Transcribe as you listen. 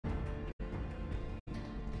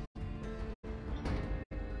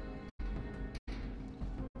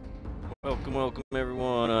Welcome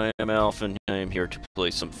everyone. I am Alpha and I am here to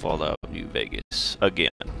play some Fallout New Vegas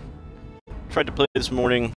again. Tried to play this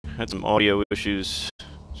morning, had some audio issues,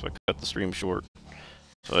 so I cut the stream short.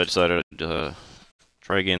 So I decided to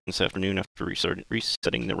try again this afternoon after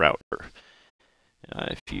resetting the router.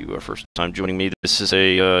 If you are first time joining me, this is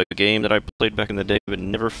a game that I played back in the day but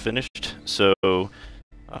never finished. So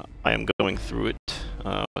I am going through it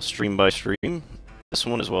stream by stream. This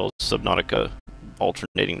one as well as Subnautica,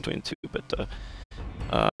 alternating between the two,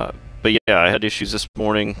 but yeah, I had issues this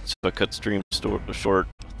morning, so I cut the stream short.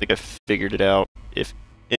 I think I figured it out. If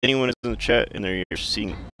anyone is in the chat and you're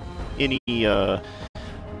seeing any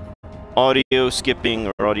audio skipping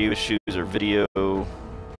or audio issues or video,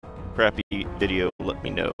 crappy video, let me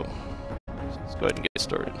know. So let's go ahead and get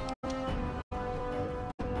started.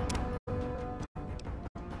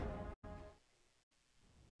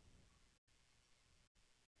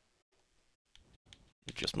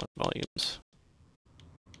 Adjust my volumes.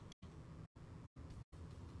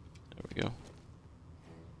 There we go.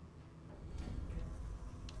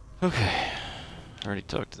 Okay. I already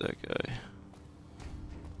talked to that guy.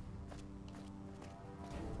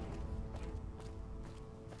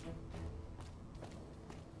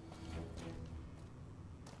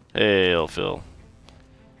 Hey, Phil.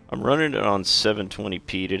 I'm running it on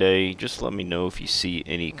 720p today. Just let me know if you see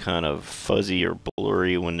any kind of fuzzy or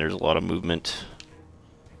blurry when there's a lot of movement.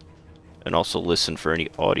 And also listen for any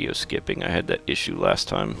audio skipping. I had that issue last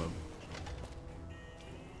time.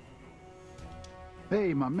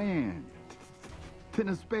 Hey, my man. Ten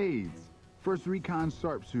of Spades. First Recon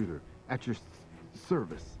sharpshooter. At your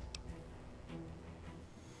service.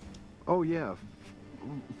 Oh, yeah.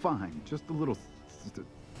 Fine. Just a little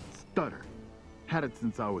stutter. Had it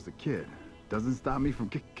since I was a kid. Doesn't stop me from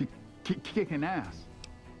kicking ass.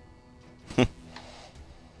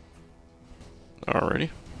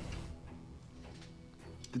 Alrighty.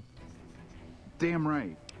 Damn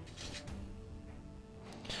right.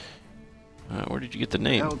 Where did you get the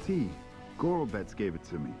name? LT. Gorobets gave it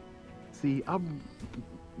to me. See, I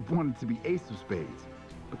wanted to be Ace of Spades,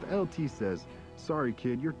 but the LT says, sorry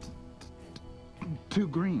kid, you're too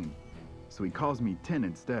green. So he calls me 10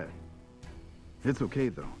 instead. It's okay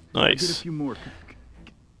though. Nice. If I get a few more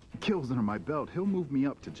kills under my belt, he'll move me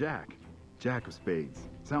up to Jack. Jack of Spades.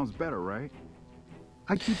 Sounds better, right?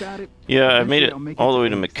 I keep at it. Yeah, I made it all the way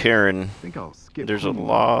to McCarran. Think I'll skip There's a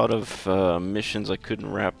lot of missions I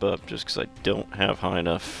couldn't wrap up just because I don't have high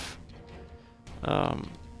enough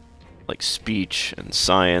like speech and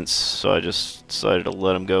science, so I just decided to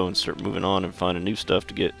let them go and start moving on and finding new stuff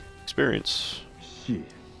to get experience. Shit.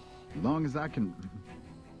 As long as I can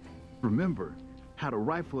remember, had a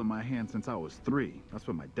rifle in my hand since I was 3. That's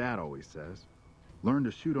what my dad always says. Learned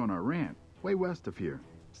to shoot on our ranch, way west of here.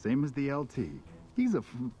 Same as the LT. He's a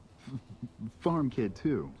farm kid,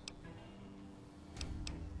 too.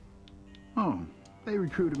 Oh, they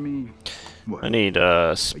recruited me, what, I need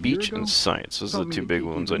speech and science. Those are the two big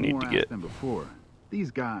ones I need to get. Before.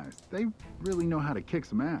 These guys, they really know how to kick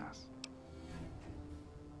some ass.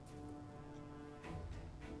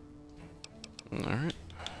 Alright.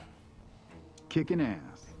 Kicking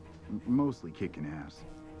ass. Mostly kicking ass.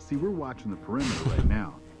 See, we're watching the perimeter right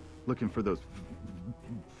now, looking for those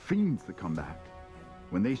fiends to come back.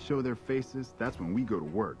 When they show their faces, that's when we go to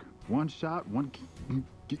work. One shot, one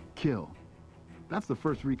kill. That's the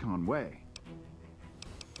first Recon way.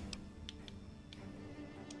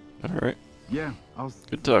 Alright. Yeah, I'll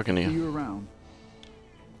Good talking to see you. you around.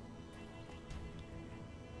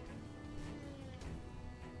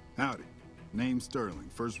 Howdy. Name's Sterling,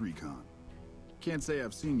 First Recon. Can't say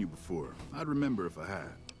I've seen you before. I'd remember if I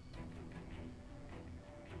had.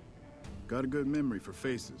 Got a good memory for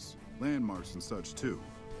faces, landmarks and such too.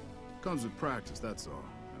 Comes with practice, that's all.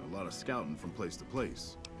 And a lot of scouting from place to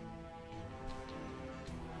place.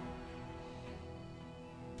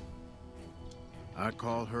 I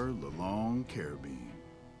called her the Long Carabine.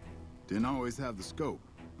 Didn't always have the scope.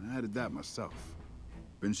 I added that myself.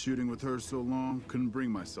 Been shooting with her so long, couldn't bring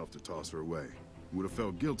myself to toss her away. Would have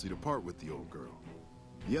felt guilty to part with the old girl.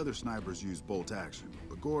 The other snipers used bolt action,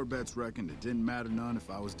 but Gorobets reckoned it didn't matter none if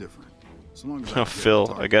I was different. So long as I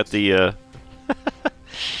Phil, I got the I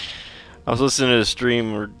was listening to the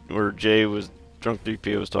stream where Jay was Drunk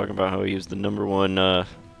 3PO was talking about how he was the #1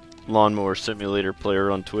 lawnmower simulator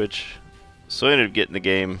player on Twitch. So I ended up getting the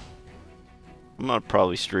game. I'm gonna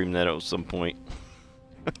probably stream that at some point.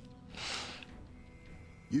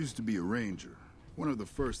 Used to be a ranger. One of the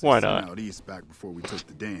first Why sent not? out east back before we took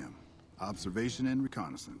the dam. Observation and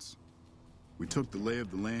reconnaissance. We took the lay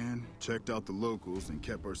of the land, checked out the locals, and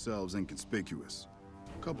kept ourselves inconspicuous.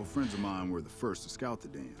 A couple friends of mine were the first to scout the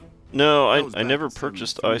dam. No, That was I back never in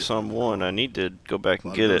purchased 73, if I ISOM 1. recall. I need to go back A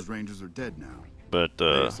and lot get of it, those rangers are dead now. but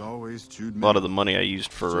Vegas always chewed a me lot of out. the money I used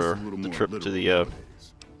Just for a little the more trip to literal the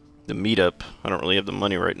nowadays. meetup. I don't really have the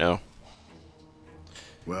money right now.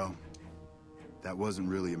 Well, that wasn't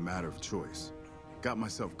really a matter of choice. Got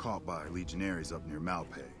myself caught by legionaries up near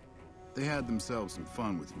Malpay. They had themselves some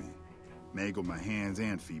fun with me. Mangled my hands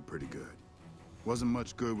and feet pretty good. Wasn't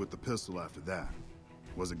much good with the pistol after that.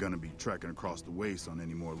 Wasn't gonna be trekking across the waste on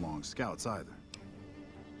any more long scouts either.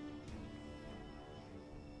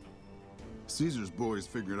 Caesar's boys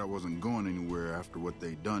figured I wasn't going anywhere after what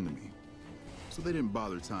they'd done to me. So they didn't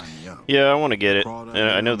bother tying me up. Yeah, I want to get it. Crawled out And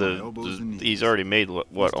I there know on my elbows and he's knees. already made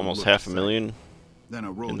what Must've almost looked half a the same. million. Then I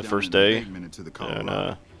rolled in the down first an day, embankment into the and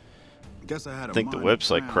Colorado. Guess I had a think the mind to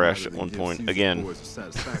website drown crashed rather at one than give point Caesar's again. boys the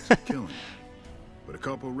satisfaction of killing me. But a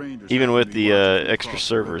couple Rangers Even happened with to be the watching from extra across the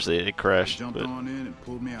servers, river. it They crashed, jumped but on in and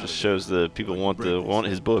pulled me out just of shows there. the people Lucky want break, they want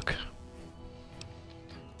said. his book.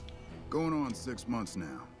 Going on 6 months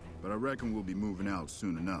now, but I reckon we'll be moving out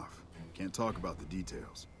soon enough. Can't talk about the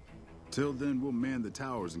details. Till then, we'll man the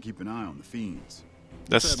towers and keep an eye on the fiends.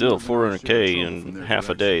 That's We've had still more than our share of 400k trouble from in their half a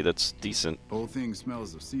direction. day. That's decent. Whole thing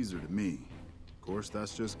smells of Caesar to me. Of course,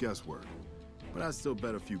 that's just guesswork. But I'd still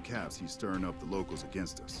bet a few caps he's stirring up the locals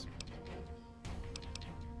against us.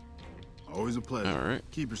 Always a pleasure. All right.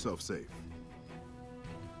 Keep yourself safe.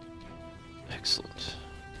 Excellent.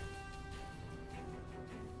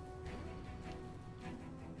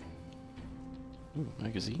 Ooh,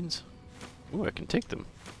 magazines. Ooh, I can take them.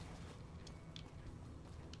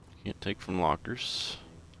 Can't take from lockers.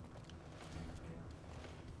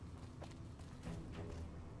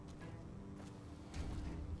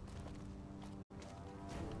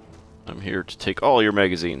 I'm here to take all your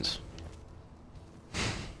magazines.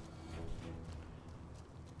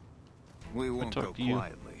 We won't talk go to you?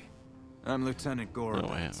 quietly. I'm Lieutenant No, I Gorbatz,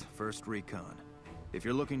 haven't. 1st Recon. If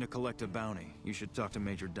you're looking to collect a bounty, you should talk to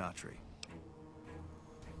Major Daughtry.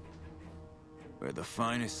 We're the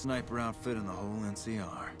finest sniper outfit in the whole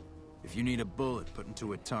NCR. If you need a bullet put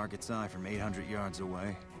into a target's eye from 800 yards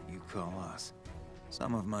away, you call us.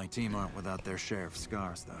 Some of my team aren't without their share of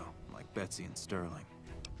scars, though, like Betsy and Sterling.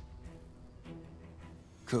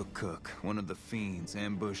 Cook, one of the fiends,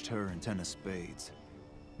 ambushed her and 10 of spades.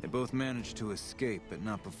 They both managed to escape, but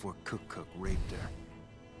not before Cook raped her.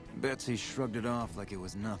 Betsy shrugged it off like it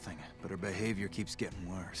was nothing, but her behavior keeps getting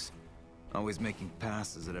worse. Always making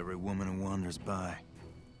passes at every woman who wanders by.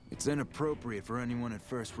 It's inappropriate for anyone at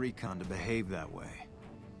 1st Recon to behave that way.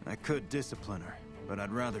 I could discipline her, but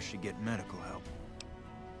I'd rather she get medical help.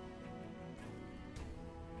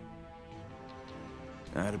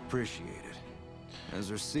 I'd appreciate it. As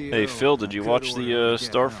her CO, Hey Phil, did I you could watch the order her to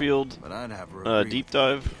get help, Starfield but I'd have her agree deep with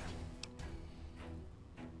dive? you.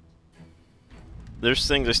 There's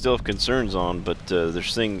things I still have concerns on, but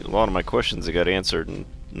there's a lot of my questions that got answered, and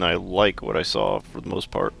I like what I saw for the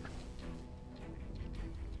most part.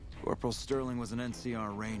 Corporal Sterling was an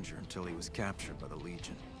NCR Ranger until he was captured by the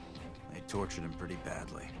Legion. They tortured him pretty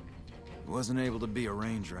badly. He wasn't able to be a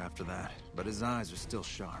Ranger after that, but his eyes are still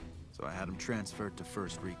sharp, so I had him transferred to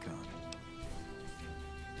 1st Recon.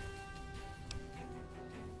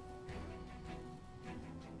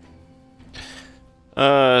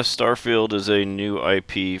 Starfield is a new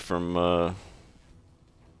IP from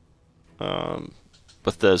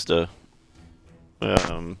Bethesda.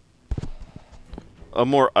 A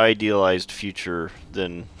more idealized future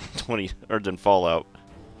than than Fallout,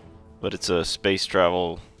 but it's a space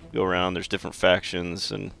travel go around. There's different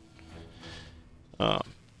factions, and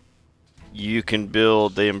you can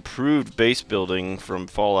build. They improved base building from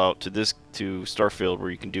Fallout to Starfield, where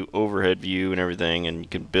you can do overhead view and everything, and you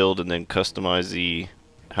can build and then customize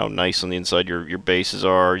how nice on the inside your bases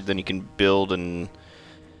are. Then you can build and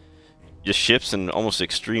just ships in almost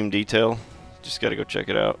extreme detail. Just gotta go check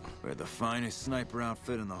it out. We're the finest sniper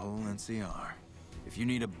outfit in the whole NCR. If you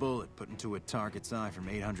need a bullet put into a target's eye from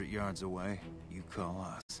 800 yards away, you call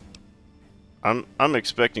us. I'm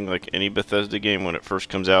expecting, like any Bethesda game, when it first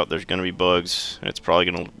comes out, there's gonna be bugs. And it's probably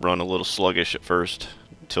gonna run a little sluggish at first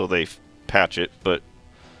until they patch it, but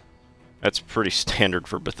that's pretty standard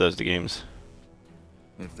for Bethesda games.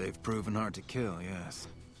 If they've proven hard to kill, yes.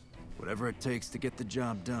 Whatever it takes to get the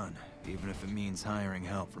job done, even if it means hiring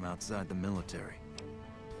help from outside the military.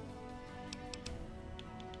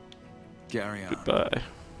 Carry on. Goodbye.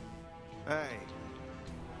 Hey.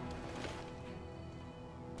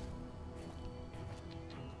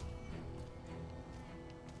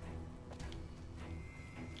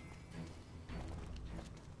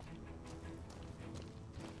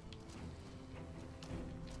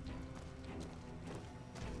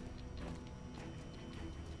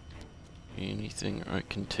 anything I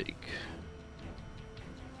can take?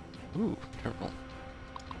 Ooh, terminal.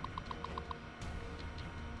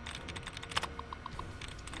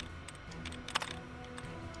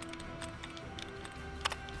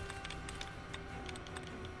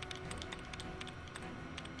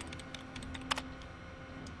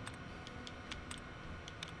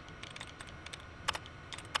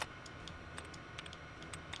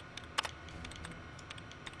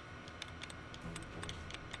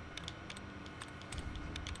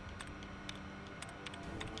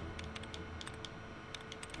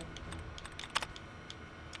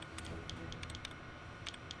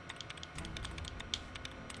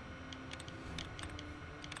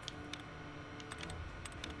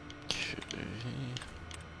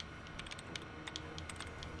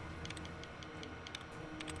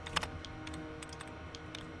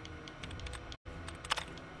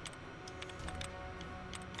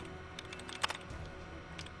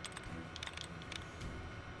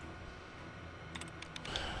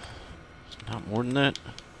 Not more than that?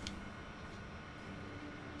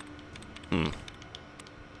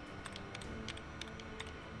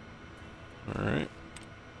 Alright.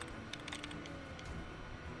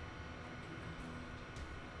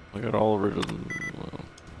 I got all rid of them. Well,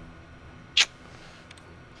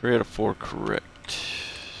 3 out of 4 correct.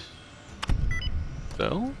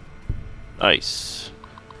 Bell? Nice.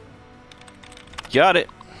 Got it!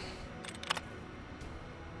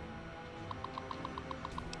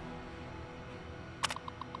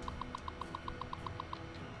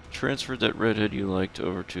 Transferred that redhead you liked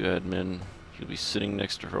over to admin. You'll be sitting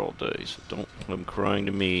next to her all day, so don't come crying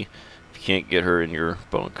to me if you can't get her in your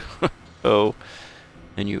bunk. Oh,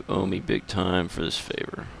 and you owe me big time for this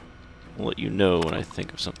favor. I'll let you know when I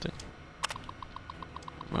think of something.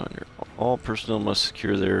 Reminder, all personnel must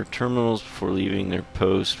secure their terminals before leaving their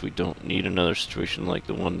post. We don't need another situation like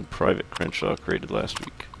the one Private Crenshaw created last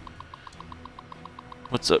week.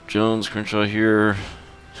 What's up, Jones? Crenshaw here.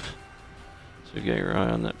 So you got your eye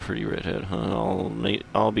on that pretty redhead, huh?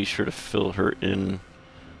 I'll be sure to fill her in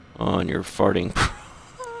on your farting.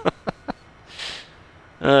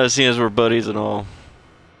 Seeing as we're buddies and all.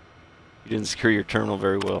 You didn't secure your terminal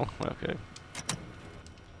very well. Okay.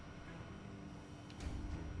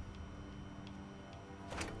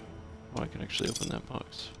 Oh, I can actually open that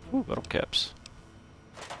box. Ooh, bottle caps.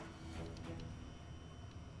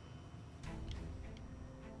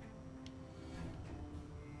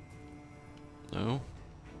 No.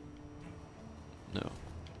 No.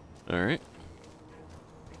 Alright.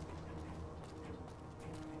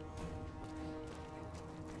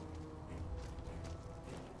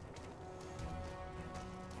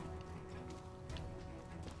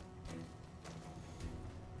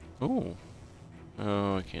 Oh.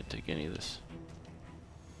 Oh, I can't take any of this.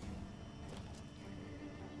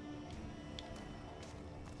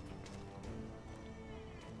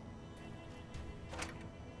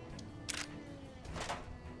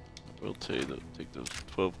 We'll take those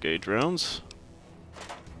 12 gauge rounds.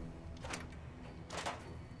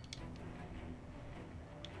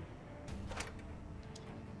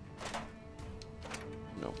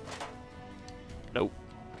 Nope. Nope.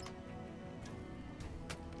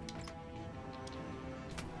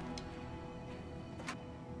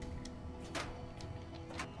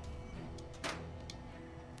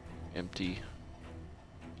 Empty.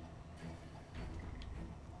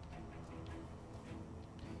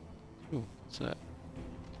 Ooh, what's that?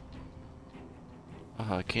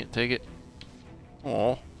 I can't take it.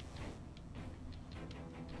 Aw.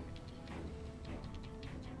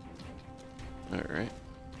 Alright.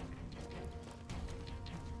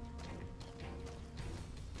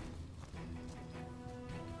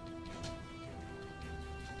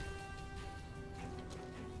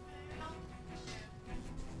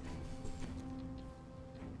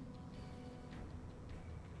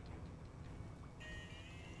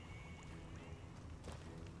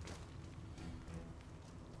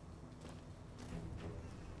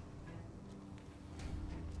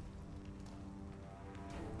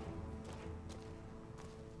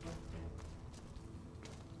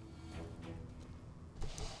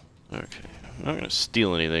 Okay, I'm not gonna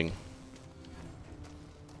steal anything.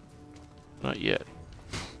 Not yet.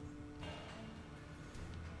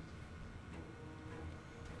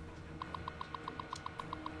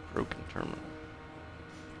 Broken terminal.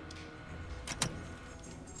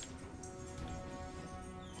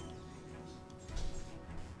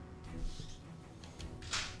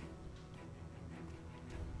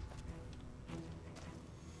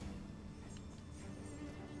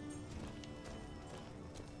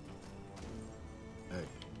 Hey,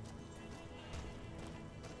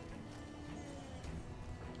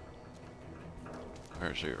 I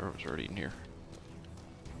was already in here.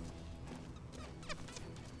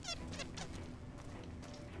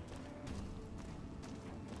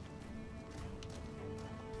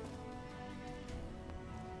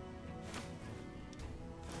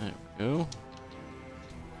 There we go.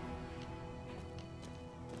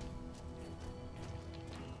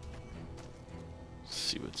 Let's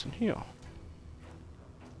see what's in here.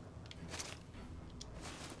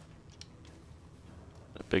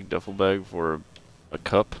 A big duffel bag for a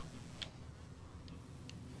cup.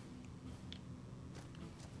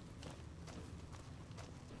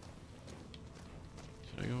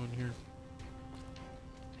 Should I go in here?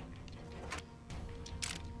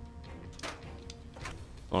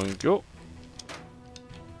 On you go.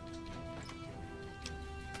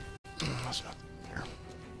 That's not there.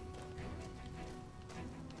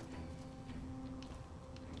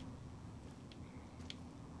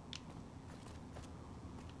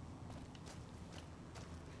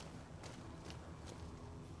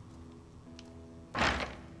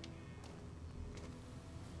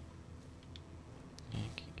 Yeah,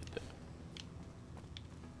 can't get that.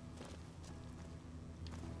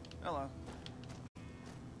 Hello.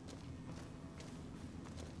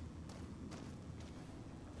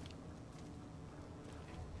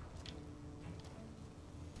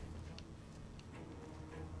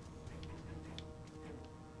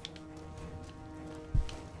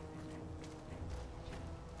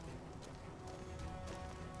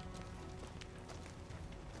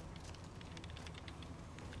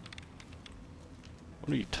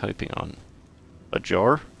 What are you typing on? A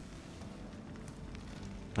jar?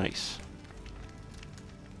 Nice.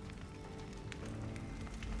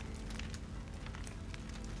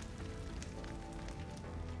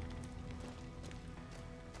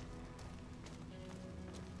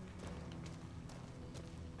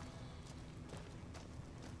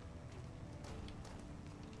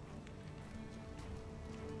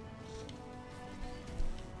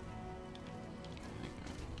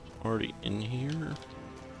 Already in here.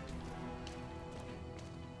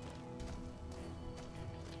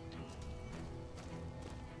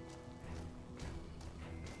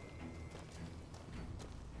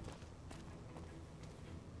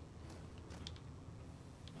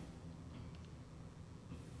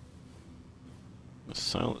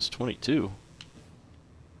 Silence 22.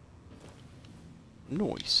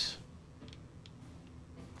 Noise.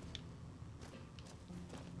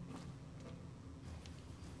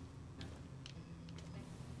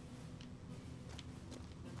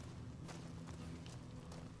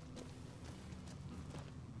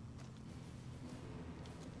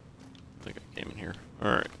 I think I came in here.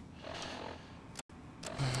 Alright.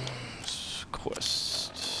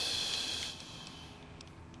 Quest.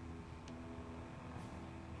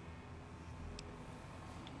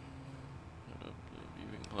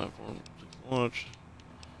 Viewing platform. Launch.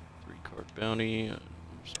 3-card bounty.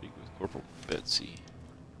 Speak with Corporal Betsy.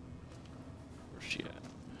 Where's she at?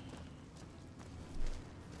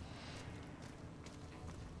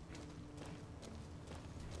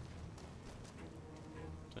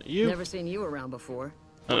 You? Never seen you around before.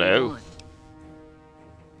 Hello.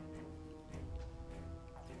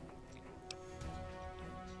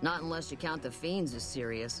 Not unless you count the fiends as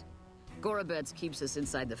serious. Gorobets keeps us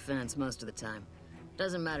inside the fence most of the time.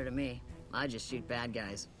 Doesn't matter to me. I just shoot bad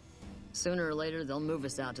guys. Sooner or later, they'll move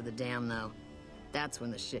us out to the dam, though. That's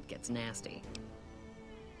when the shit gets nasty.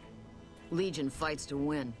 Legion fights to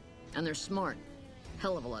win, and they're smart.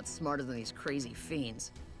 Hell of a lot smarter than these crazy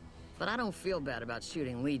fiends. But I don't feel bad about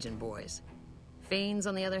shooting Legion boys. Fiends,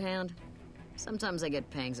 on the other hand, sometimes I get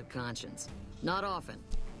pangs of conscience. Not often,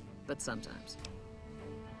 but sometimes.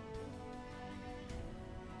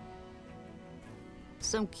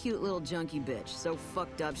 Some cute little junkie bitch, so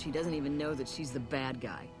fucked up she doesn't even know that she's the bad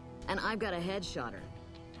guy. And I've got a headshot her.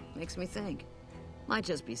 Makes me think. Might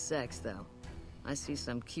just be sex, though. I see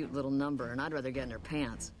some cute little number, and I'd rather get in her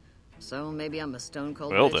pants. So maybe I'm a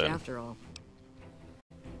stone-cold bitch after all.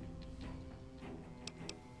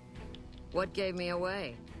 What gave me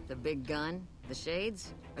away? The big gun, the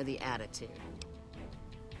shades, or the attitude?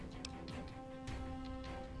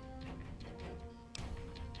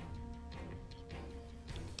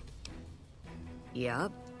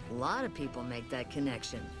 Yup, a lot of people make that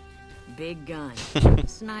connection. Big gun,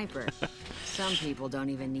 sniper. Some people don't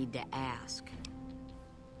even need to ask.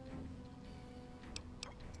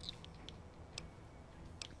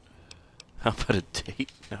 How about a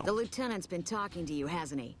date now? The lieutenant's been talking to you,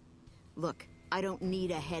 hasn't he? Look, I don't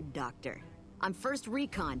need a head doctor. I'm first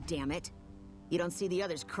recon, damn it. You don't see the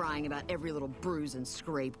others crying about every little bruise and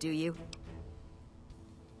scrape, do you?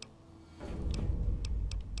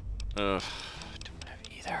 Don't have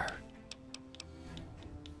there.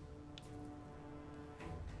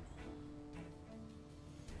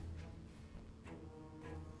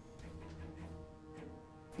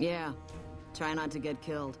 Yeah. Try not to get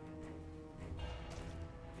killed.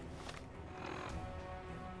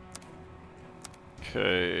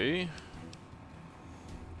 Okay.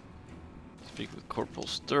 Speak with Corporal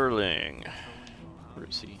Sterling. Where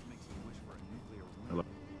is he? Hello.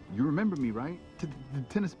 You remember me, right? The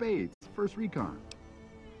Ten of Spades, first recon.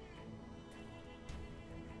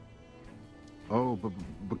 Oh, but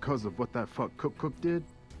because of what that fuck Cook did?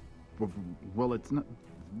 Well, it's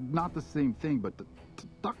not the same thing, but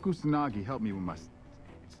Doc Kusanagi helped me with my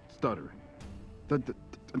stuttering. The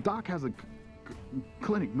Doc has a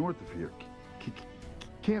clinic north of here.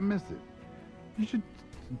 Can't miss it. You should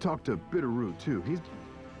talk to Bitterroot, too. He's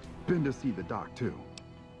been to see the Doc, too.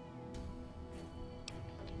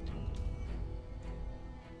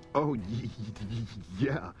 Oh,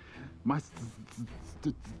 yeah. My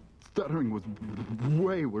stuttering was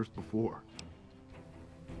way worse before.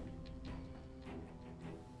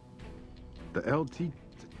 The LT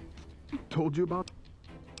told you about?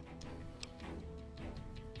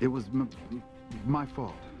 It was my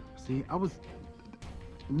fault. See, I was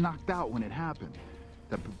knocked out when it happened.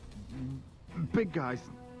 That big guy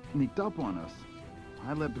sneaked up on us.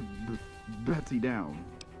 I let Betsy down.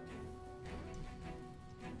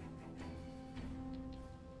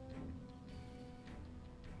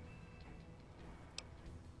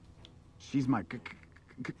 She's my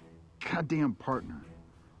goddamn partner.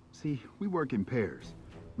 See, we work in pairs.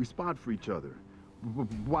 We spot for each other.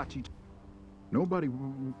 Watch each... Nobody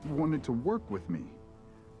wanted to work with me.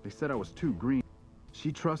 They said I was too green.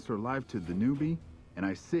 She trusts her life to the newbie, and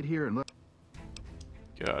I sit here and let...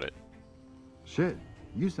 Got it. Shit,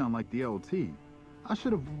 you sound like the LT. I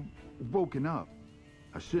should have woken up.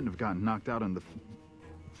 I shouldn't have gotten knocked out in the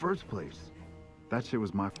first place. That shit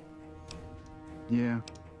was my... Yeah.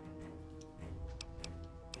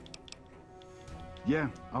 Yeah,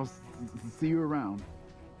 I'll see you around.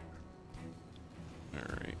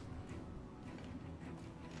 Alright.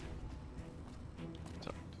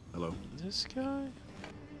 Hello? This guy?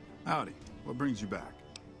 Howdy. What brings you back?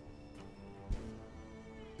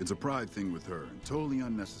 It's a pride thing with her, and totally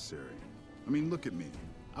unnecessary. I mean, look at me.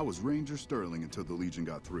 I was Ranger Sterling until the Legion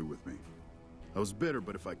got through with me. I was bitter,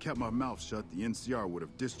 but if I kept my mouth shut, the NCR would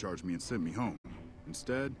have discharged me and sent me home.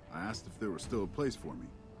 Instead, I asked if there was still a place for me.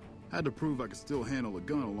 Had to prove I could still handle a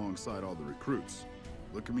gun alongside all the recruits.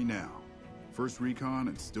 Look at me now. First recon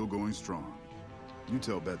and still going strong. You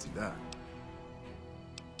tell Betsy that.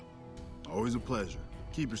 Always a pleasure.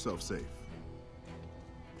 Keep yourself safe.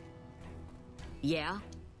 Yeah?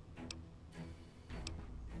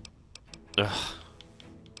 Ugh.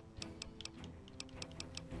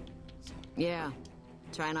 Yeah.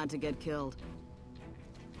 Try not to get killed.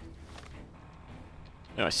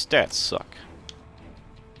 My stats suck.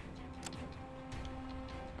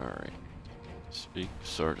 Alright. Speak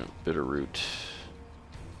Sergeant Bitterroot.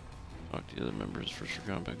 Talk to the other members first for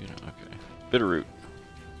combat unit. Okay. Bitterroot.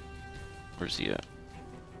 Where's he at?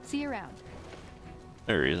 See you around.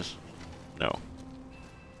 There he is. No.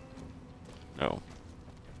 No.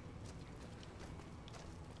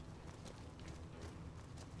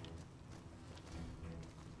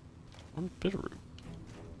 I'm Bitterroot.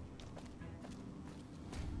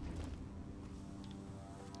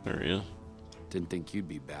 There he is. Didn't think you'd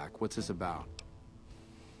be back. What's this about?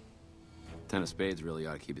 Ten of Spades really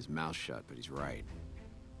ought to keep his mouth shut, but he's right.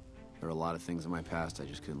 There are a lot of things in my past I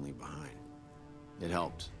just couldn't leave behind. It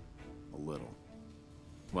helped. A little.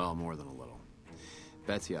 Well, more than a little.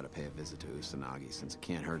 Betsy ought to pay a visit to Usanagi, since it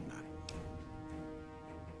can't hurt none.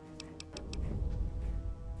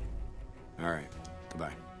 All right.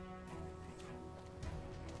 Goodbye.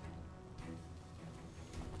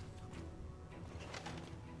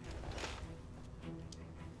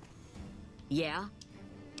 Yeah?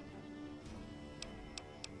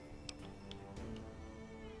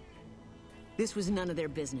 This was none of their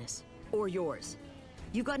business. Or yours.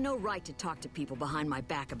 You got no right to talk to people behind my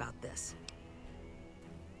back about this.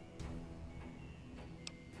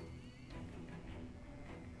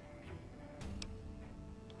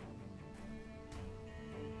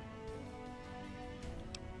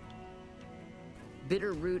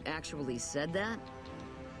 Bitterroot actually said that?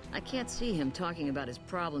 I can't see him talking about his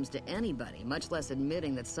problems to anybody, much less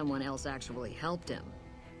admitting that someone else actually helped him.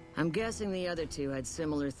 I'm guessing the other two had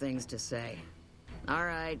similar things to say. All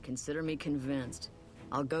right, consider me convinced.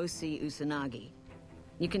 I'll go see Usanagi.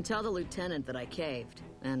 You can tell the lieutenant that I caved,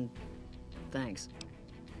 and thanks.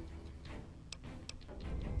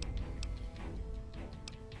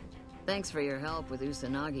 Thanks for your help with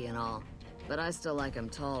Usanagi and all, but I still like him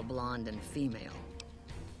tall, blonde, and female.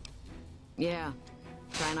 Yeah,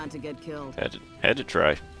 try not to get killed. Had to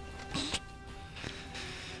try.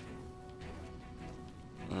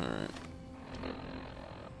 Alright.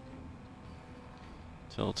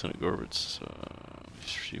 Tell Lieutenant Gorbitz,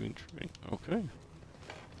 receiving training. Okay.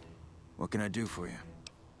 What can I do for you?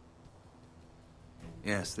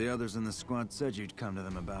 Yes, the others in the squad said you'd come to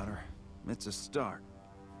them about her. It's a start.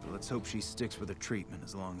 But let's hope she sticks with the treatment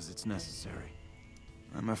as long as it's necessary.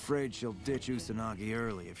 I'm afraid she'll ditch Usanagi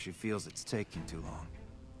early if she feels it's taking too long.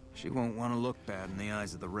 She won't want to look bad in the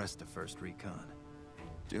eyes of the rest of 1st Recon.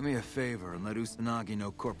 Do me a favor and let Usanagi know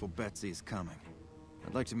Corporal Betsy is coming.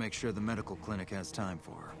 I'd like to make sure the medical clinic has time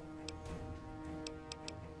for her.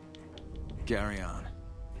 Carry on.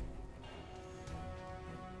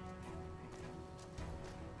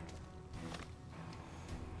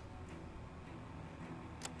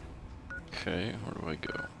 Okay, where do I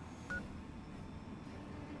go?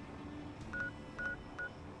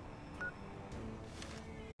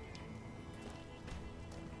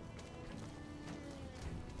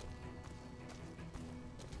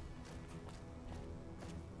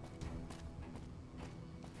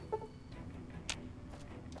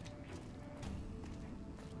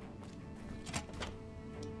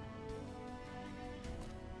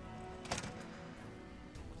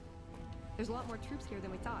 There's a lot more troops here than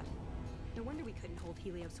we thought. No wonder we couldn't hold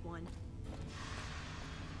Helios 1.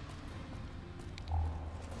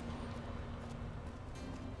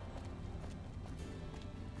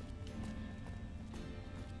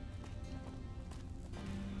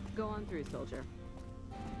 Go on through, soldier.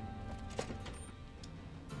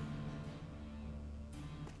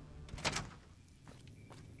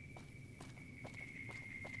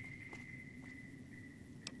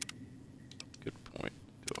 Good point.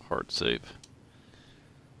 Do a hard save.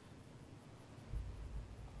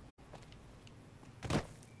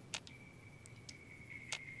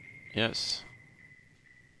 Yes.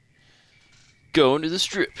 Going to the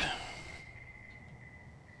strip.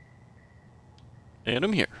 And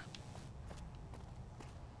I'm here.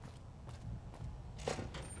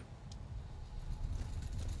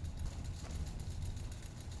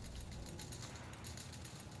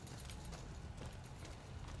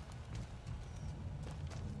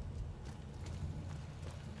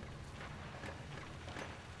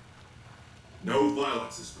 No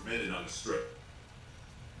violence is permitted on the strip.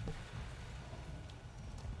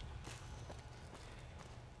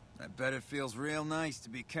 I bet it feels real nice to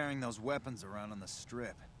be carrying those weapons around on the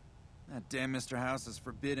strip. That damn Mr. House has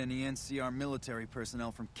forbidden any NCR military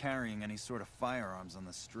personnel from carrying any sort of firearms on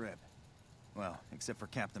the strip. Well, except for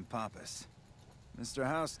Captain Pappas. Mr.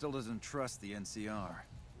 House still doesn't trust the NCR.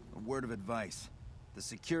 A word of advice. The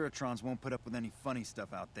Securitrons won't put up with any funny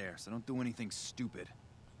stuff out there, so don't do anything stupid.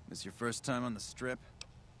 This your first time on the strip?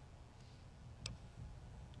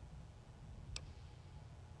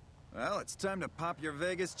 Well, it's time to pop your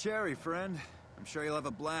Vegas cherry, friend. I'm sure you'll have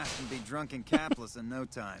a blast and be drunk and capless in no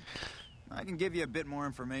time. I can give you a bit more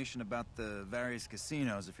information about the various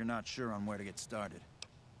casinos if you're not sure on where to get started.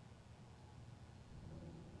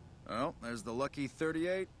 Well, there's the Lucky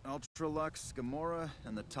 38, Ultralux, Gamora,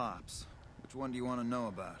 and the Tops. Which one do you want to know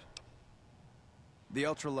about? The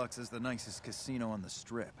Ultralux is the nicest casino on the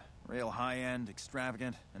strip. Real high-end,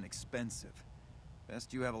 extravagant, and expensive.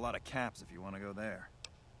 Best you have a lot of caps if you want to go there.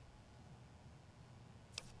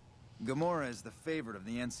 Gamora is the favorite of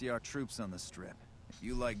the NCR troops on the strip. If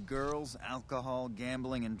you like girls, alcohol,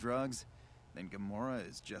 gambling, and drugs, then Gamora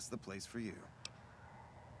is just the place for you.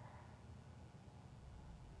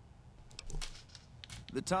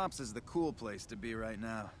 The Tops is the cool place to be right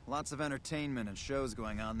now. Lots of entertainment and shows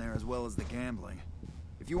going on there as well as the gambling.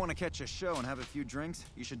 If you want to catch a show and have a few drinks,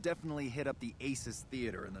 you should definitely hit up the Aces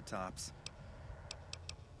Theater in the Tops.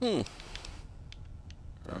 Don't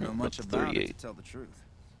know much about it, to tell the truth.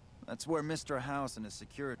 That's where Mr. House and his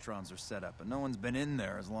Securitrons are set up, but no one's been in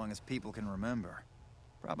there as long as people can remember.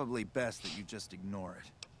 Probably best that you just ignore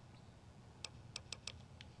it.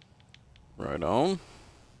 Right on.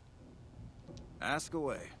 Ask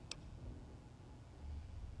away.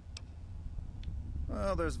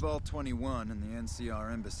 Well, there's Vault 21 and the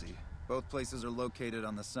NCR Embassy. Both places are located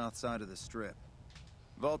on the south side of the strip.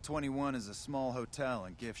 Vault 21 is a small hotel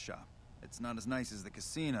and gift shop. It's not as nice as the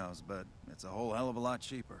casinos, but it's a whole hell of a lot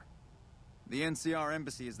cheaper. The NCR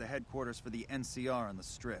Embassy is the headquarters for the NCR on the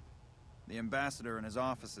strip. The ambassador and his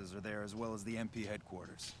offices are there as well as the MP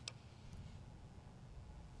headquarters.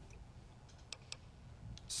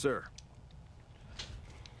 Sir.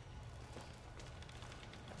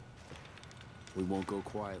 We won't go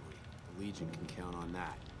quietly. The Legion can count on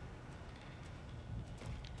that.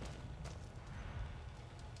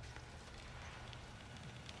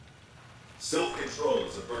 Self-control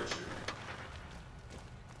is a virtue.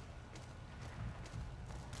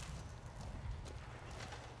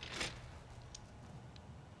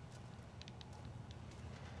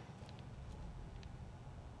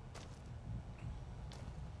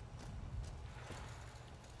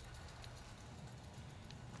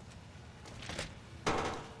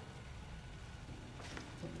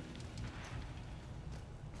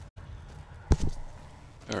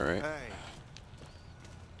 All right. Hey.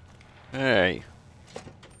 Hey.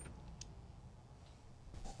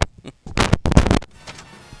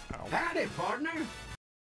 Howdy, partner.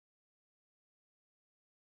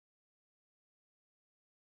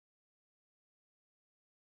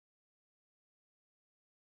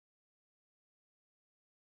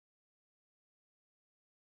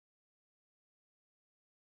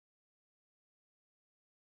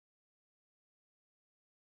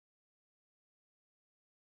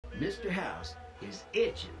 Mr. House is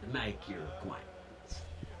itching to make your acquaintance.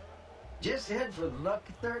 Just head for the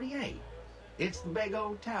Lucky 38. It's the big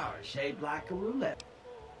old tower shaped like a roulette.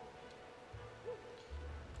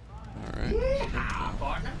 All right. Yeah,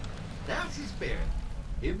 partner. That's his spirit.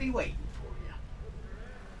 He'll be waiting for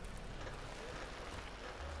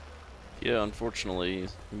you. Yeah, unfortunately,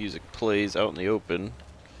 music plays out in the open.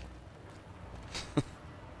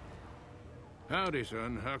 Howdy,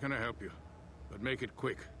 son. How can I help you? But make it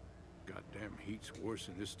quick. Goddamn heat's worse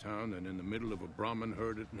in this town than in the middle of a Brahmin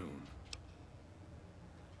herd at noon.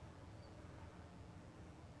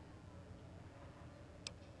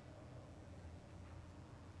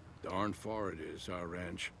 Darn far it is, our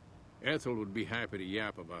ranch. Ethel would be happy to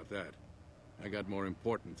yap about that. I got more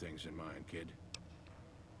important things in mind, kid.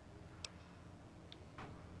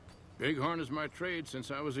 Bighorn is my trade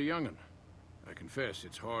since I was a young'un. I confess,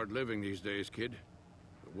 it's hard living these days, kid.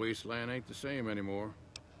 The wasteland ain't the same anymore.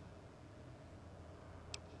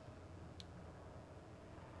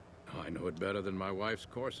 I know it better than my wife's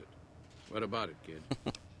corset. What about it, kid?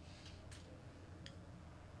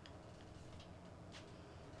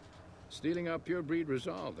 Stealing our pure breed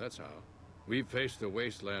resolve, that's how. We've faced the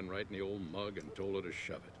wasteland right in the old mug and told her to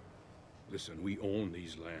shove it. Listen, we own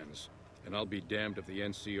these lands. And I'll be damned if the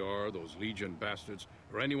NCR, those Legion bastards,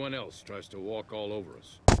 or anyone else tries to walk all over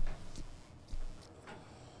us.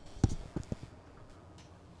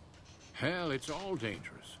 Hell, it's all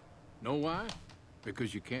dangerous. Know why?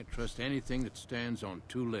 Because you can't trust anything that stands on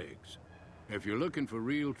two legs. If you're looking for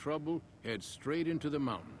real trouble, head straight into the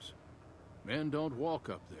mountains. Men don't walk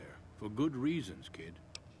up there, for good reasons, kid.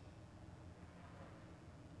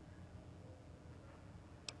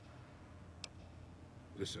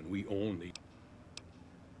 Listen, we own the...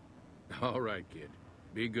 All right, kid.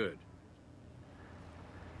 Be good.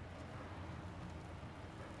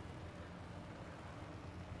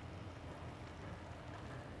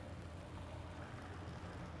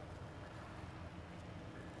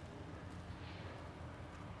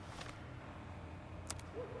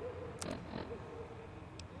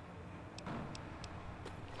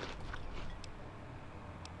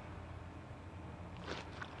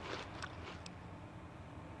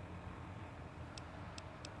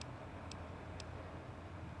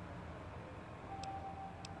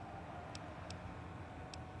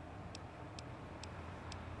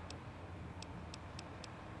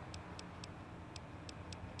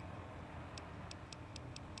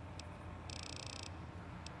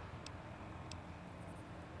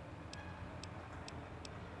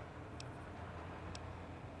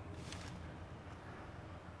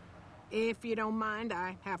 If you don't mind,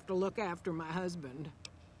 I have to look after my husband.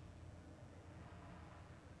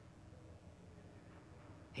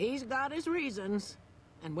 He's got his reasons.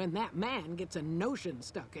 And when that man gets a notion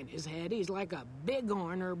stuck in his head, he's like a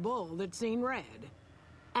bighorn or bull that's seen red.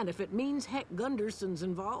 And if it means Heck Gunderson's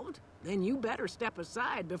involved, then you better step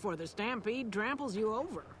aside before the stampede tramples you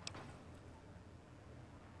over.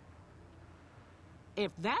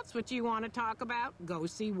 If that's what you want to talk about, go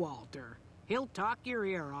see Walter. He'll talk your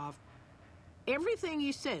ear off. Everything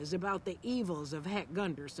he says about the evils of Heck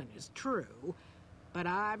Gunderson is true, but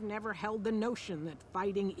I've never held the notion that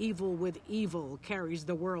fighting evil with evil carries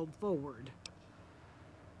the world forward.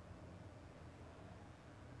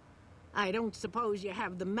 I don't suppose you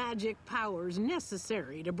have the magic powers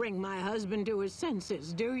necessary to bring my husband to his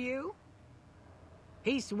senses, do you?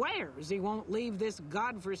 He swears he won't leave this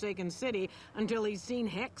godforsaken city until he's seen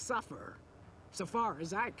Heck suffer. So far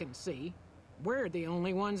as I can see, we're the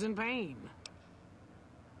only ones in pain.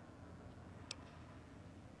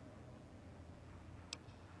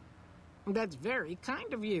 That's very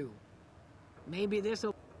kind of you. Maybe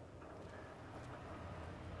this'll...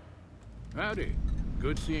 Howdy.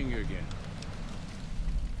 Good seeing you again.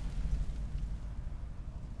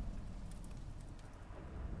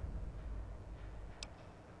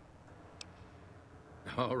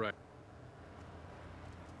 All right.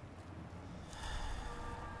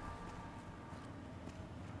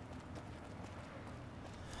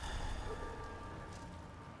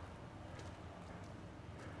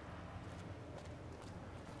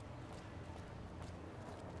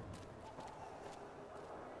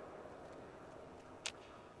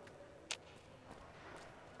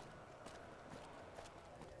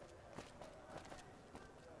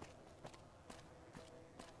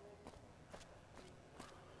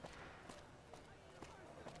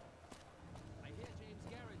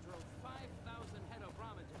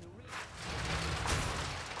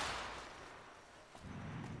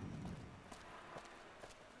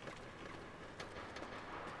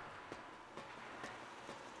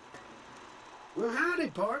 Well, howdy,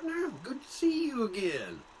 partner. Good to see you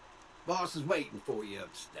again. Boss is waiting for you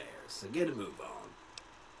upstairs, so get a move on.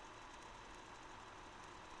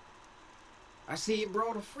 I see you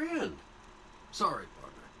brought a friend. Sorry,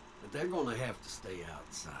 partner, but they're gonna have to stay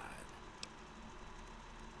outside.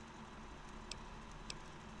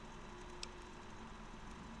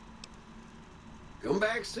 Come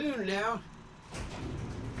back soon now.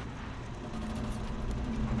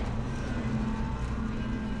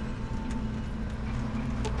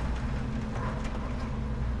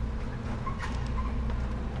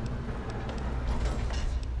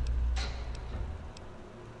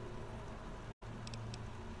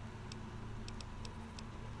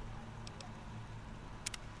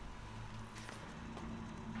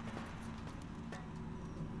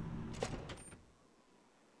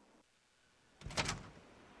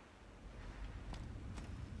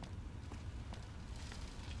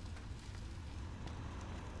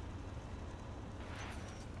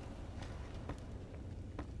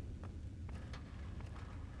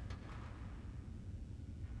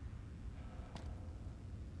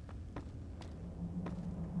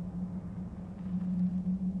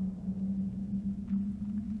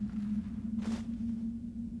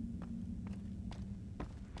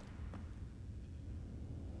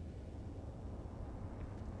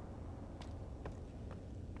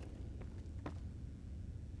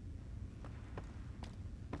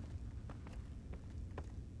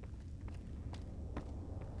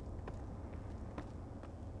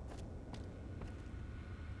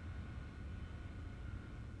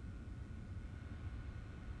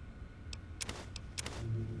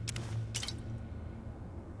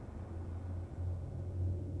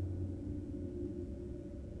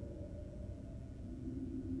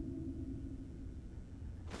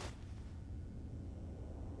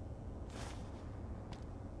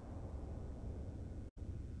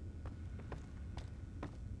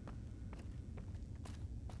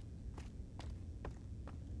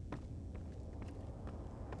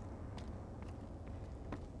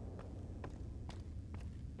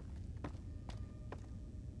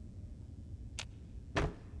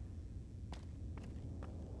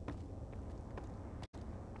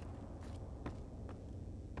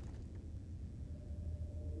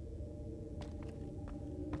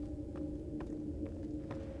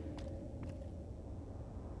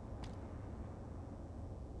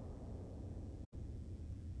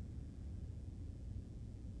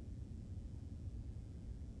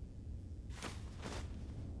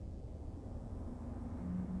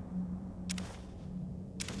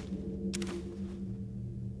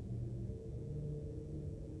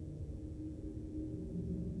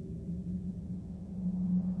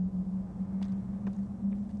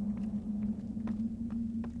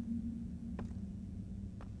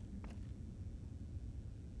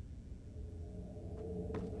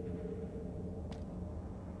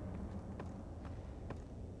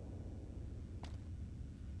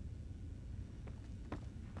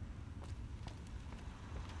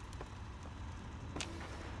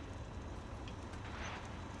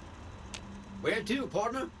 Where to,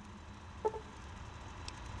 partner?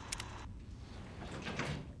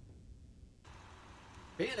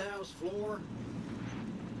 Penthouse floor.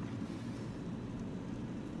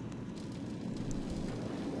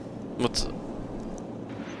 What's up?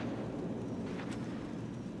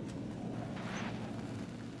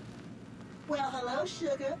 Well, hello,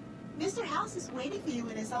 sugar. Mr. House is waiting for you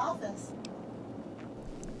in his office.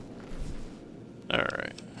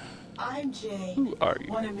 Alright. I'm Jane. Who are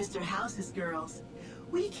you? One of Mr. House's girls.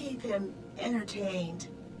 We keep him entertained.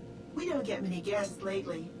 We don't get many guests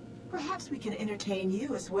lately. Perhaps we can entertain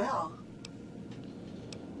you as well.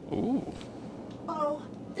 Ooh. Oh,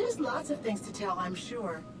 there's lots of things to tell, I'm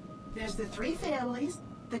sure. There's the 3 families,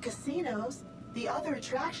 the casinos, the other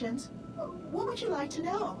attractions. What would you like to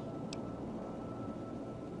know?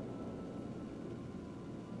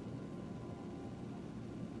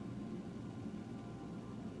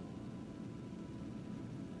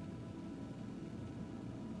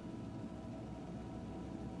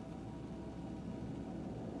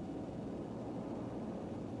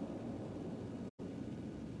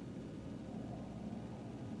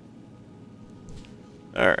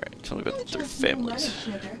 Alright, tell me about You their just need money, families.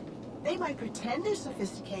 sugar. They might pretend they're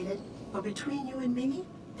sophisticated, but between you and me,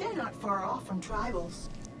 they're not far off from tribals.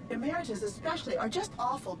 Emeritus especially are just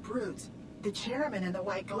awful brutes. The chairman and the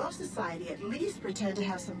White Glove Society at least pretend to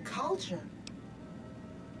have some culture.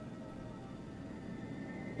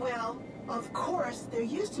 Well, of course, there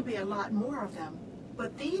used to be a lot more of them.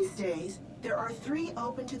 But these days, there are 3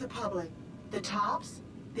 open to the public. The Tops,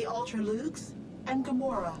 the Ultralukes, and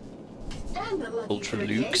Gamora. And the Lucky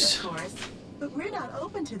 38, of course. But we're not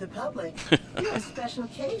open to the public. You're a special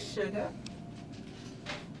case, sugar.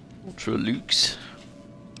 Ultralukes.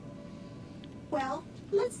 Well,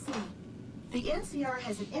 let's see. The NCR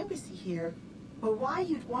has an embassy here, but why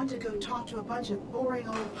you'd want to go talk to a bunch of boring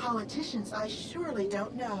old politicians, I surely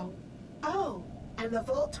don't know. Oh, and the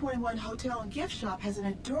Vault 21 Hotel and Gift Shop has an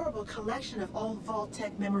adorable collection of old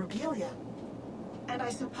Vault-Tec memorabilia. And I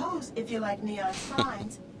suppose if you like neon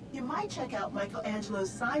signs, you might check out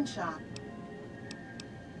Michelangelo's sign shop.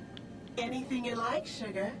 Anything you like,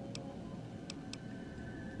 sugar?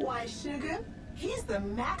 Why, sugar? He's the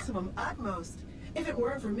maximum utmost. If it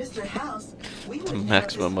weren't for Mr. House, we wouldn't have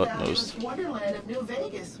this fabulous wonderland of New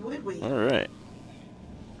Vegas, would we? All right.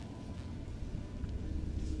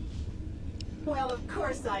 Well, of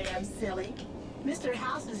course I am, silly. Mr.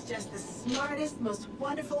 House is just the smartest, most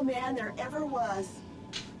wonderful man there ever was.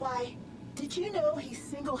 Why, did you know he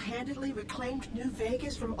single-handedly reclaimed New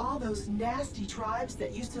Vegas from all those nasty tribes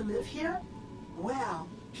that used to live here? Well,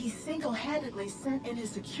 he single-handedly sent in his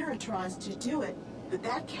Securitrons to do it, but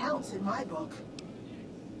that counts in my book.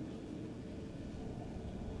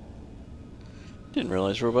 Didn't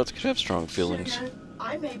realize robots could have strong feelings. Sugar,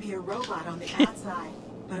 I may be a robot on the outside,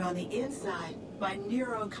 but on the inside, my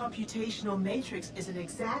neurocomputational matrix is an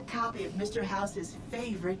exact copy of Mr. House's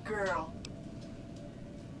favorite girl.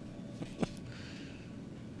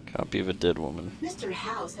 Copy of a dead woman. Mr.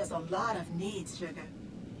 House has a lot of needs, sugar.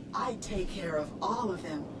 I take care of all of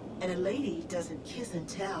them, and a lady doesn't kiss and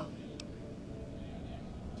tell.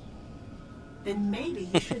 Then maybe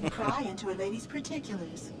you shouldn't pry into a lady's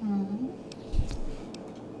particulars. Mm-hmm.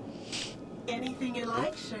 Anything you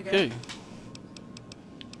like, sugar? Okay.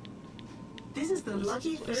 This is the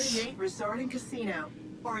Lucky 38 Resort and Casino,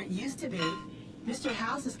 or it used to be. Mr.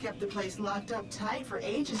 House has kept the place locked up tight for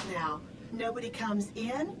ages now. Nobody comes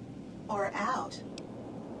in or out.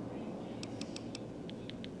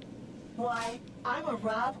 Why, I'm a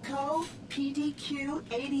Robco PDQ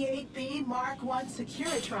 88B Mark I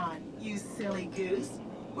Securitron, you silly goose.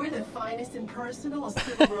 We're the finest in personal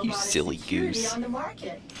civil robotic security on the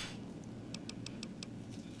market.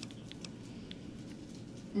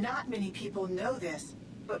 Not many people know this,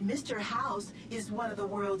 but Mr. House is one of the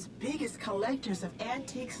world's biggest collectors of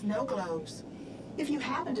antique snow globes. If you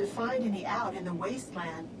happen to find any out in the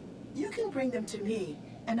wasteland, you can bring them to me,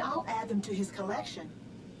 and I'll add them to his collection.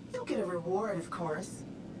 You'll get a reward, of course.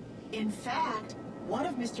 In fact, one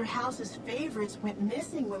of Mr. House's favorites went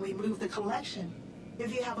missing when we moved the collection.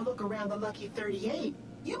 If you have a look around the Lucky 38,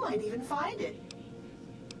 you might even find it.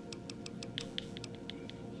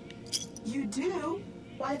 You do?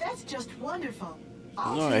 Why, that's just wonderful.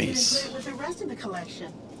 I'll take it and put it with the rest of the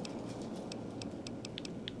collection.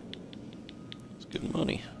 It's good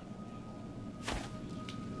money.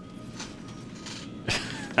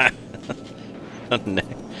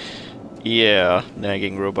 Yeah,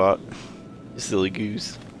 nagging robot. You silly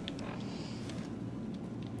goose.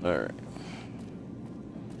 Alright.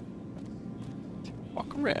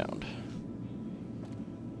 Walk around.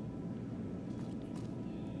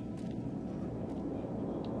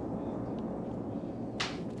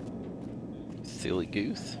 Silly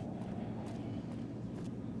goose.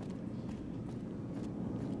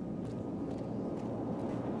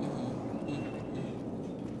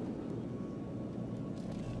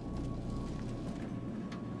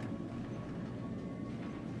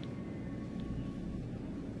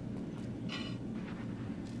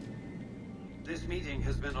 This meeting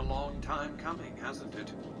has been a long time coming, hasn't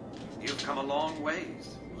it? You've come a long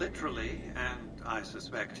ways, literally, and I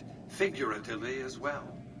suspect figuratively as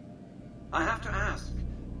well. I have to ask,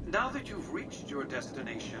 now that you've reached your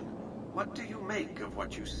destination, what do you make of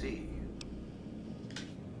what you see?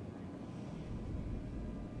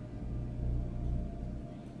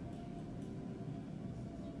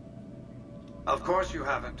 Of course you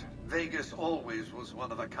haven't. Vegas always was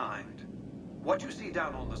one of a kind. What you see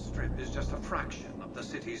down on the Strip is just a fraction of the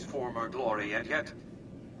city's former glory, and yet,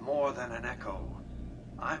 more than an echo,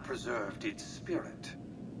 I preserved its spirit.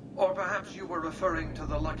 Or perhaps you were referring to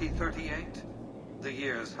the Lucky 38? The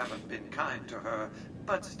years haven't been kind to her,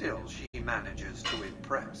 but still she manages to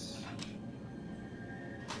impress.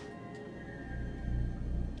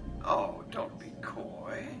 Oh, don't be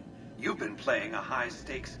coy. You've been playing a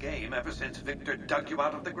high-stakes game ever since Victor dug you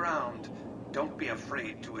out of the ground. Don't be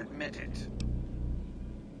afraid to admit it.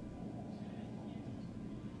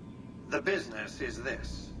 The business is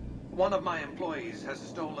this. One of my employees has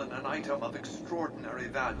stolen an item of extraordinary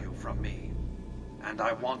value from me, and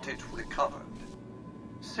I want it recovered.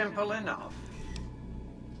 Simple enough.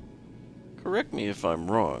 Correct me if I'm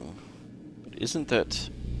wrong, but isn't that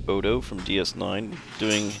Odo from DS9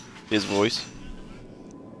 doing his voice?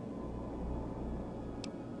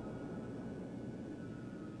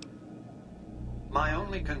 My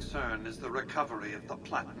only concern is the recovery of the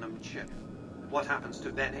platinum chip. What happens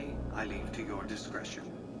to Benny, I leave to your discretion.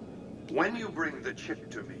 When you bring the chip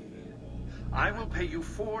to me, I will pay you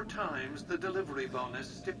 4 times the delivery bonus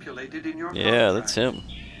stipulated in your contract. Yeah, that's him.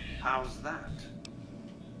 How's that?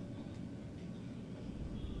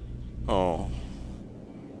 Oh.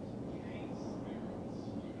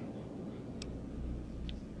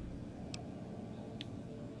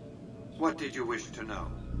 What did you wish to know?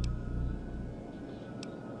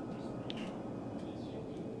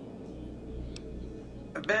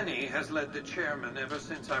 Benny has led the chairman ever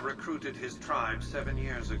since I recruited his tribe 7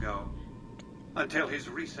 years ago. Until his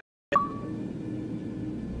recent...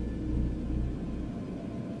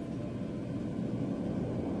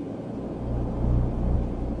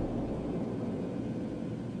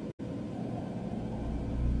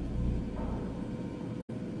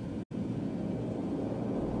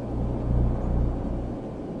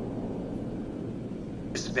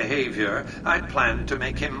 behavior, I'd planned to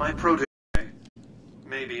make him my protege.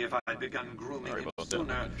 Maybe if I'd begun grooming him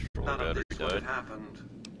sooner, none of this would have happened.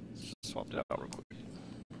 Swap it out real quick.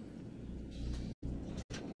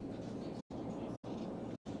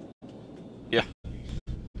 Yeah.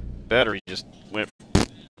 Battery just went.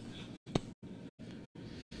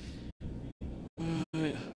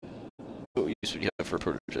 What use would you have for a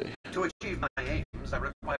protege? To achieve my aims, I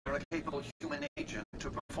require a capable human agent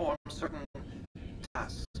to perform certain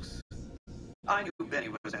tasks. I knew Benny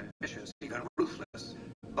was ambitious, even ruthless,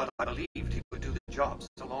 but I believed he would do the job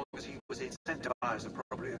so long as he was incentivized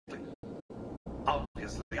appropriately.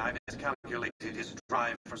 Obviously, I miscalculated his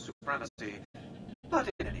drive for supremacy, but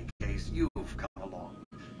in any case, you've come along.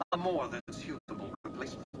 A more than suitable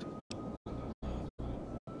replacement.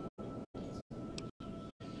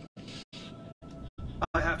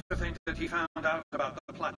 I have to think that he found out about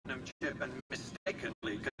the platinum chip and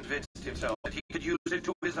mistakenly convinced himself that he could use it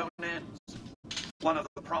to his own ends. One of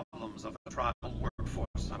the problems of the tribal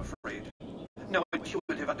workforce, I'm afraid. No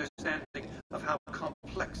intuitive understanding of how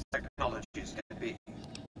complex technologies can be.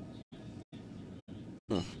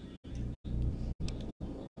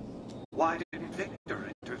 Why didn't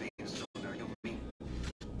Victor intervene sooner, you mean?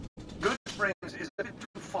 Good Springs is a bit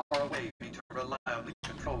too far away for me to reliably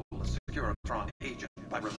control a Securitron agent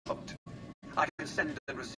by remote. I can send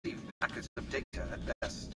and receive packets of data at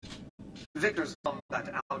best. Victor's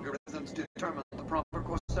combat algorithms determine the proper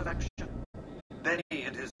course of action. Benny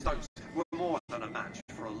and his thugs were more than a match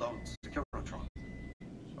for a lone Securitron.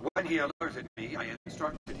 When he alerted me, I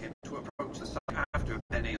instructed him to approach the site after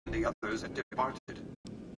Benny and the others had departed.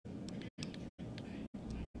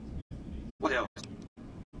 What else?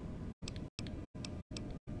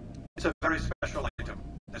 It's a very special item.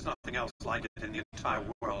 There's nothing else like it in the entire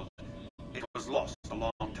world. It was lost a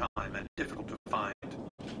long time and difficult to find.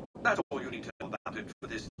 That's all you need to know about it for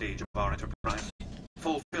this stage of our enterprise.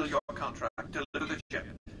 Fulfill your contract, deliver the chip,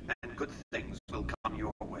 and good things will come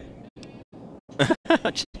your way.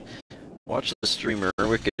 Watch the streamer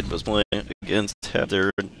Wicked was playing against, have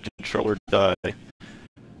their controller die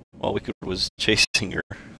while Wicked was chasing her.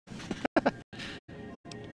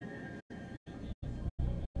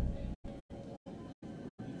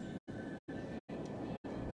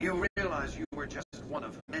 You realize you were just one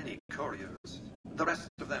of many couriers. The rest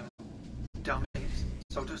of them, dummies,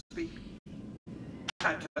 so to speak.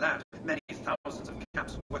 Add to that many thousands of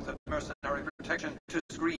caps worth of mercenary protection to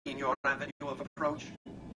screen your avenue of approach.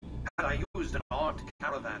 Had I used an armed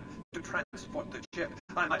caravan to transport the chip,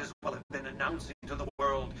 I might as well have been announcing to the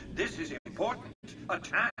world, this is important,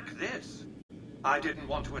 attack this. I didn't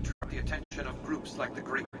want to attract the attention of groups like the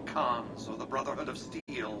Great Khans or the Brotherhood of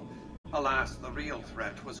Steel. Alas, the real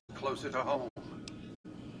threat was closer to home.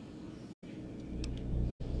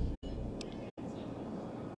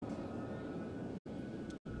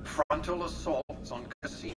 Frontal assaults on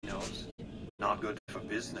casinos, not good for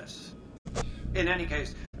business. In any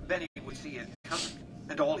case, Benny would see it coming,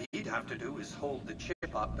 and all he'd have to do is hold the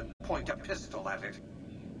chip up and point a pistol at it.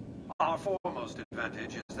 Our foremost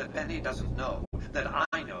advantage is that Benny doesn't know that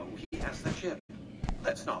I know he has the chip.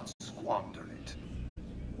 Let's not squander it.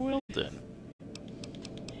 Well then.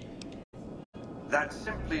 That's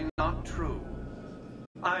simply not true.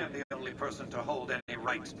 I am the only person to hold any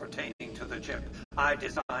rights pertaining to the chip. I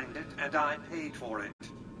designed it, and I paid for it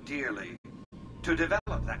dearly. To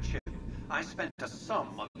develop that chip, I spent a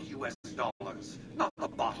sum of US dollars, not the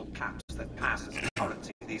bottle caps that pass as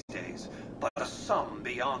currency these days, but a sum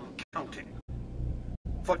beyond counting.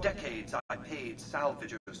 For decades, I paid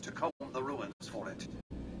salvagers to comb the ruins for it.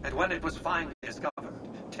 And when it was finally discovered,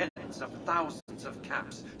 tens of thousands of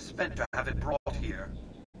caps spent to have it brought here.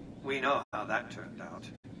 We know how that turned out.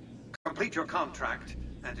 Complete your contract,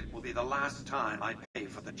 and it will be the last time I pay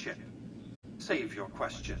for the chip. Save your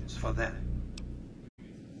questions for then.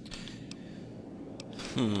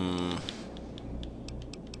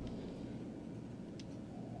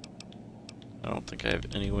 I don't think I have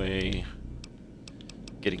any way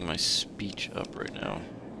getting my speech up right now.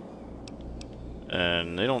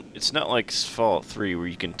 And they don't, it's not like Fallout 3 where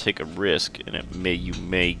you can take a risk and you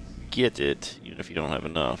may get it even if you don't have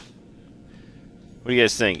enough. What do you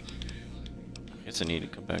guys think? I guess I need to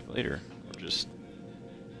come back later or just...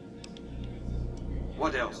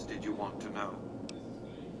 What else did you want to know?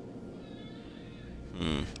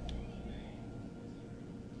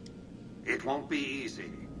 It won't be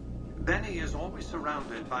easy. Benny is always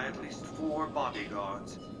surrounded by at least 4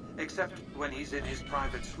 bodyguards, except when he's in his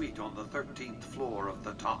private suite on the 13th floor of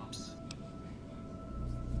the Tops.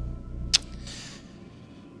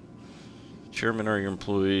 Chairman are your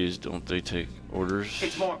employees, don't they take orders?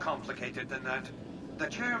 It's more complicated than that. The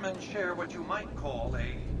chairmen share what you might call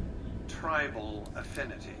a tribal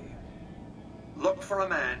affinity. Look for a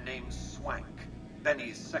man named Swank,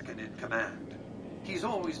 Benny's second in command. He's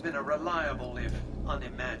always been a reliable, if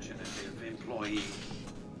unimaginative, employee.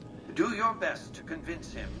 Do your best to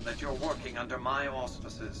convince him that you're working under my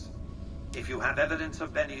auspices. If you have evidence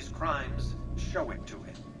of Benny's crimes, show it to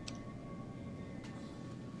him.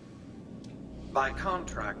 By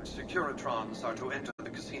contract, Securitrons are to enter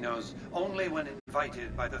the casinos only when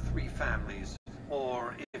invited by the 3 families,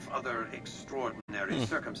 or if other extraordinary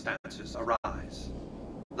circumstances arise.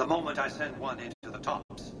 The moment I send one into the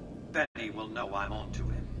Tops, Benny will know I'm on to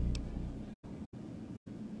him.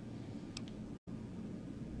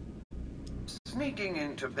 Sneaking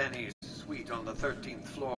into Benny's suite on the 13th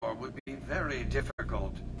floor would be very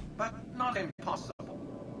difficult, but not impossible.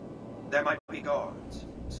 There might be guards.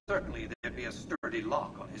 Certainly there'd be a sturdy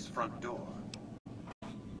lock on his front door.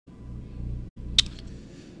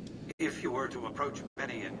 If you were to approach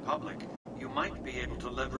Benny in public, you might be able to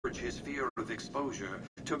leverage his fear of exposure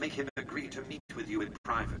to make him agree to meet with you in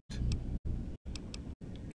private.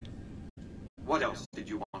 What else did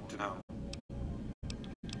you want to know?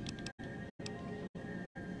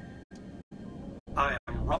 I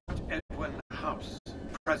am Robert Edwin House,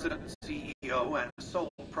 President, CEO, and sole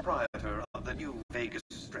proprietor of the new Vegas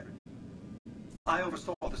Strip. I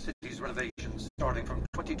oversaw the city's renovations starting from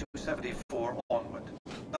 2274 onward.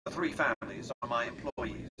 The 3 families are my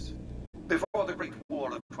employees. Before the Great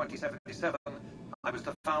War of 2077, I was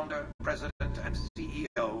the founder, president, and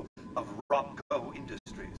CEO of Robco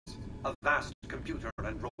Industries, a vast computer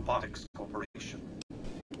and robotics corporation.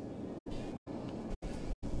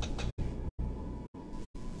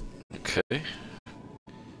 Okay.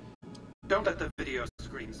 Don't let the video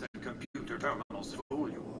screens and computer terminals fool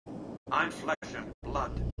you. I'm flesh and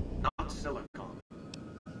blood, not silicon.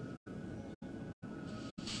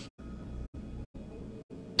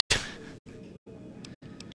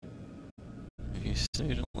 You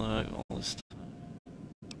stayed alive all this time.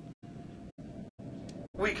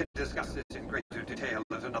 We can discuss this in greater detail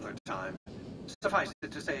at another time. Suffice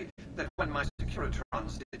it to say that when my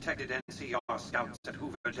Securitrons detected NCR scouts at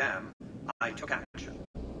Hoover Dam, I took action.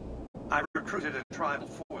 I recruited a tribal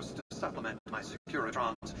force to supplement my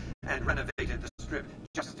Securitrons and renovated the Strip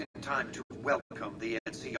just in time to welcome the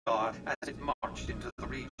NCR as it marched into the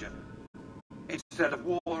region. Instead of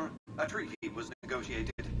war, a treaty was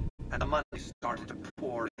negotiated, and the money started to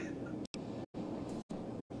pour in.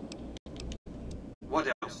 What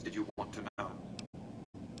else did you want to know?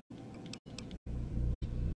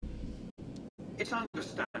 It's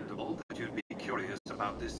understandable that you'd be curious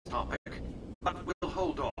about this topic, but we'll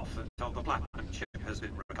hold off until the platinum chip has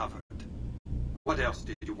been recovered. What else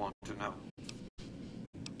did you want to know?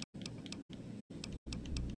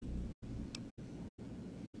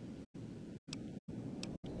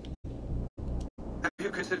 Have you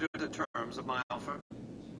considered the terms of my offer?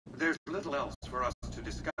 There's little else for us to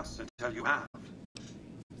discuss until you have.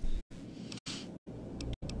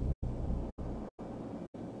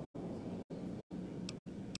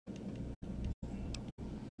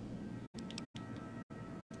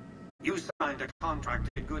 You signed a contract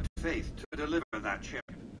in good faith to deliver that ship.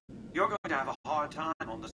 You're going to have a hard time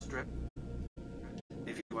on the Strip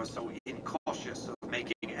if you are so incautious of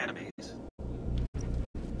making enemies.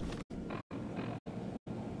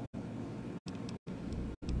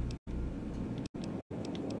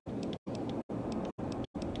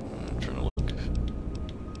 I'm trying to look.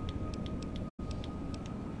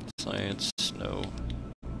 Science, no.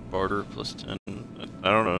 Barter plus 10. I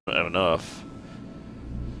don't know, I have enough.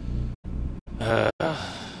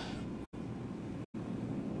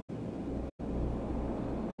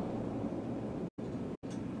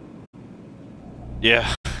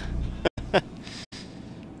 Yeah.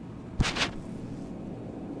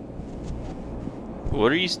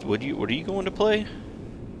 What are you going to play?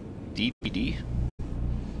 DVD?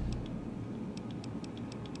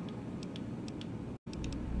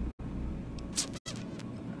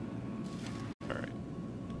 Alright.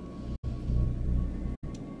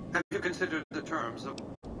 Have you considered the terms of...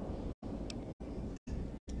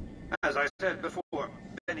 As I said before,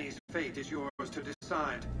 Benny's fate is yours to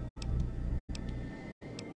decide.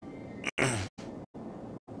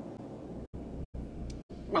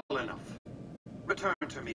 Well enough. Return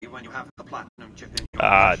to me when you have the platinum chip in your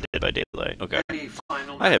possession. Dead by Daylight. Okay. Any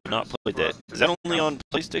final I have not matters played for that. us to Is that only discuss? on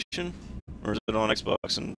PlayStation? Or is it on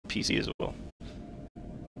Xbox and PC as well?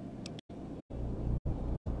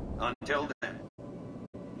 Until then.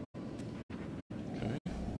 Okay.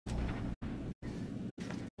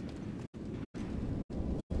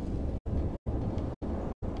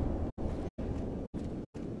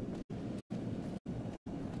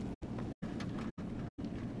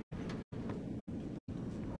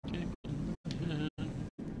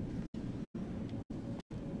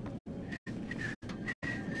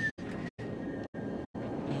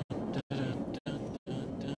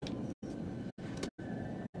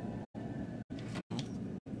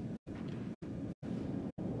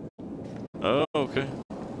 Oh, okay.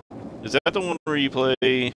 Is that the one where you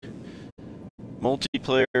play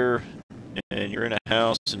multiplayer and you're in a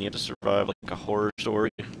house and you have to survive like a horror story?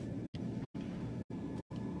 I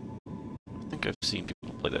think I've seen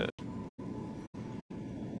people play that.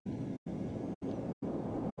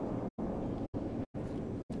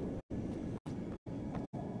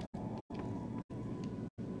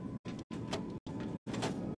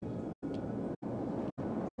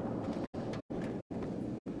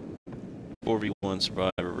 (4v1)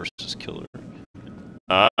 survivor versus killer.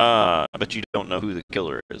 But you don't know who the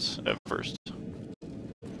killer is at first.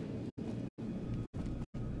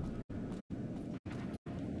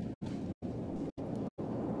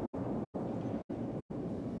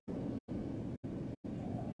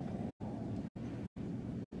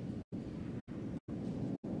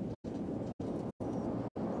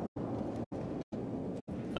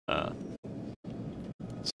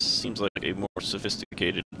 Seems like a more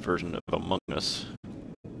sophisticated version of Among Us.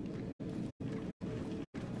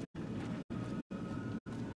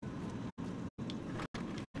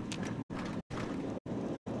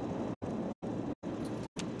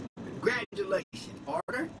 Congratulations,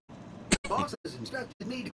 partner. Boss has instructed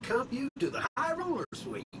me to comp you to the High Roller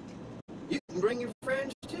Suite. You can bring your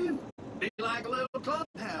friends too. Be like a little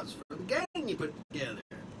clubhouse for the gang you put together.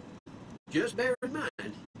 Just bear in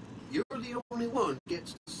mind, you're the only one who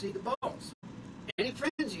gets to see the boss. Any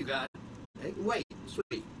friends you got, they can wait in the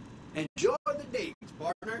suite. Enjoy the digs,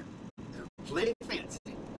 partner. They're plenty fancy.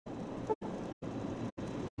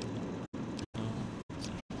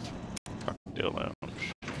 Cocktail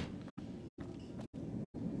Lounge.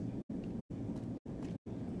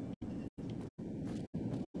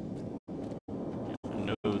 I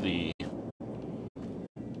know the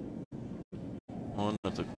one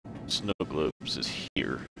of the snow globes is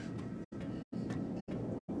here.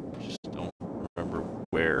 Just don't remember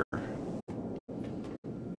where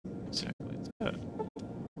exactly it's at.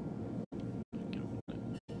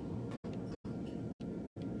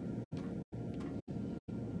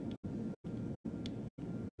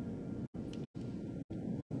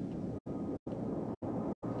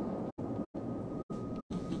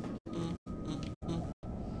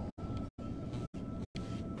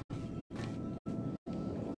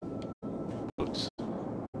 Books.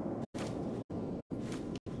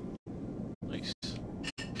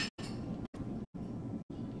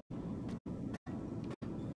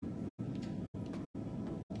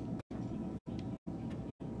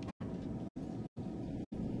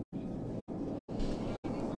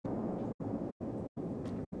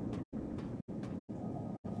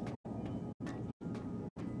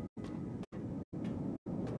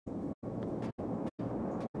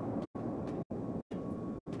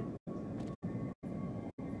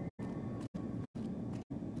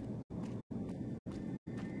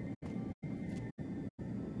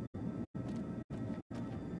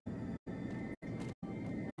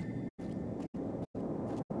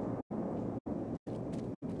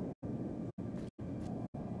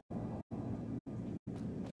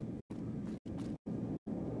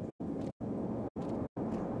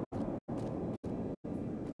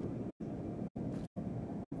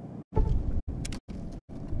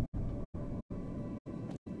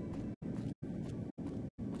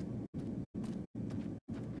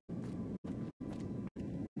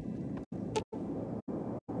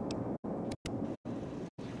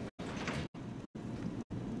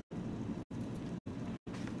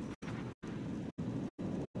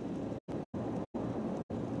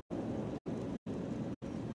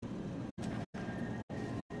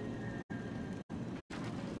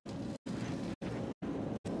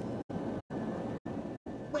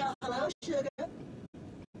 sugar.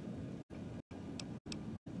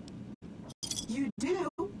 You do?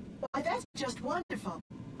 Why, that's just wonderful.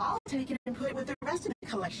 I'll take it and put it with the rest of the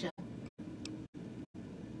collection.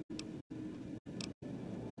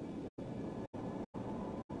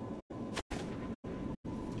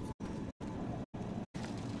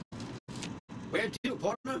 Where to,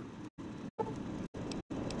 partner?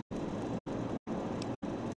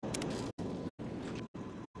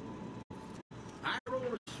 High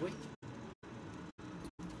roller suite.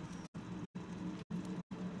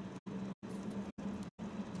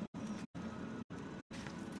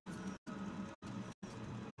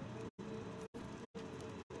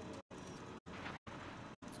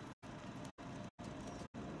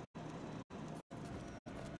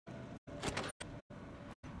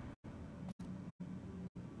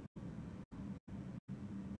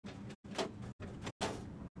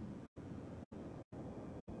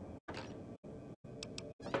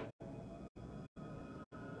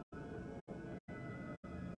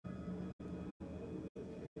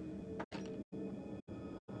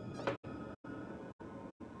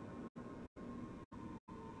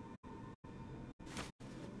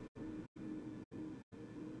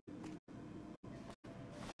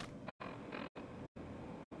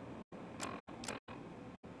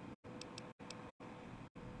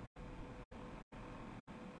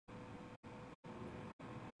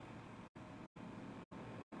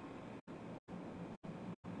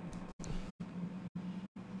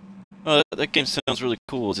 That game sounds really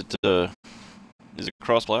cool. Is it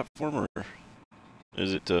cross-platform, or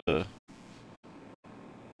is it, I'd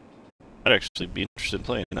actually be interested in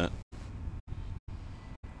playing that.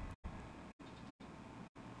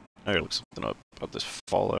 I gotta look something up about this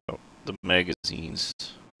Fallout, the magazines.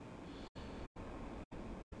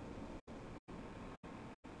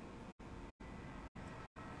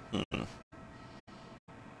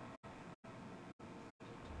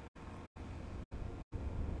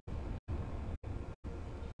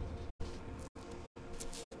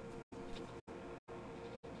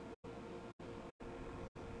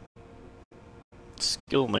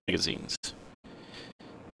 Skill magazines.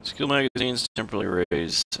 Skill magazines temporarily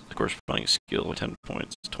raise the corresponding skill by 10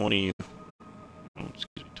 points. 20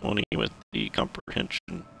 with the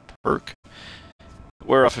comprehension perk.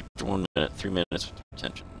 Wear off after 1 minute, 3 minutes with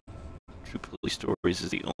retention. True Police Stories is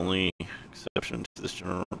the only exception to this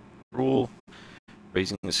general rule.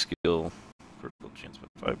 Raising the skill, critical chance by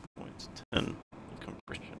 5 points, 10 with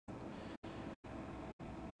comprehension.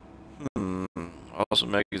 Also,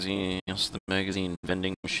 the magazine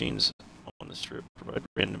vending machines on the strip provide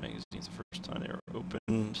random magazines the first time they are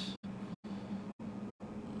opened.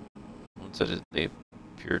 Once that they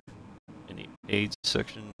appear in the AIDS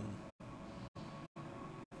section.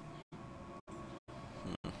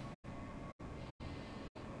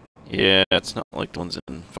 Yeah, it's not like the ones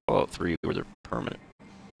in Fallout 3 where they're permanent.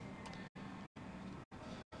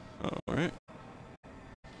 Alright.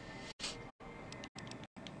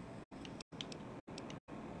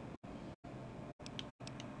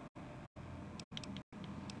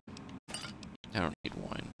 I don't need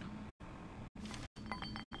wine.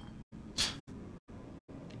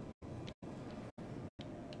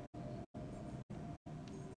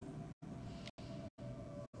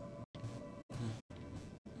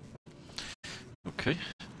 Okay.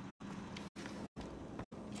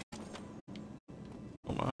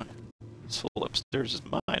 Oh my. This whole upstairs is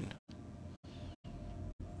mine.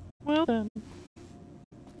 Well then.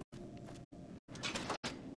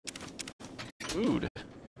 Food.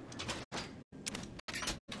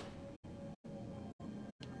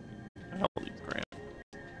 I'll leave Grant.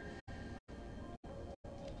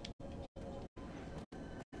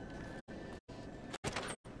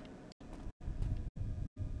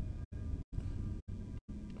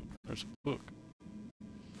 There's a book.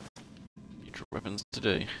 Future weapons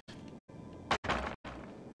today.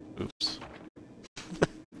 Oops.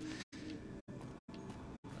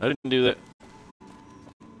 I didn't do that.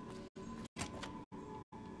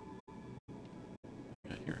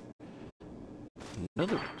 Got here.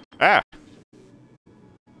 Another. Ah!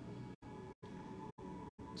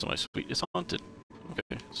 So my suite is haunted.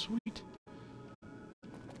 Okay, sweet.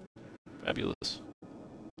 Fabulous.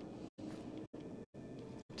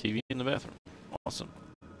 TV in the bathroom. Awesome.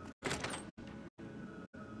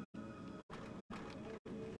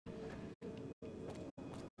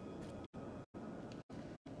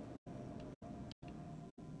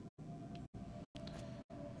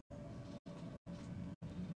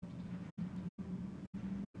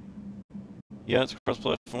 Yeah, it's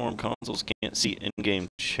cross-platform. Consoles can't see in-game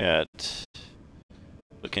chat,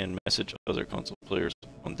 but can message other console players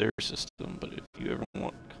on their system. But if you ever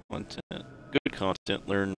want content content.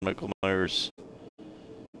 Learn Michael Myers.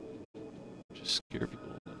 Just scare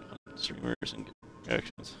people and hunt streamers and get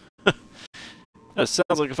reactions. That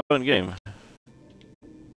sounds like a fun game.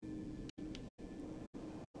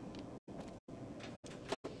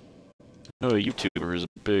 I know a YouTuber is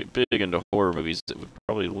big into horror movies that would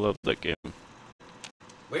probably love that game.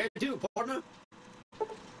 Where to, partner?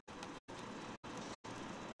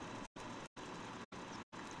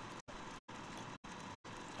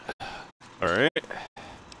 Alright.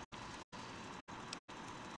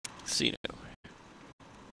 Casino.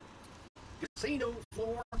 Casino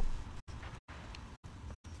floor.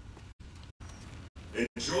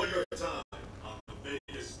 Enjoy your time on the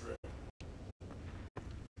Vegas Strip.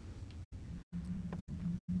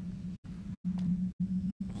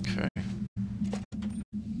 Okay.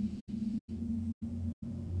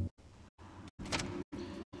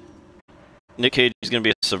 Nick Cage is going to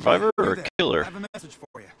be a survivor or a killer? I have a message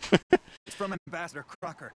for you. It's from Ambassador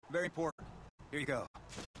Crocker. Very important. Here you go.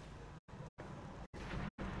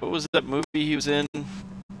 What was that movie he was in?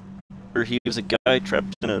 Where he was a guy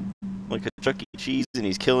trapped in a Chuck E. Cheese and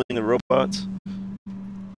he's killing the robots?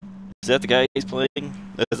 Is that the guy he's playing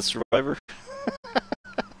as a survivor?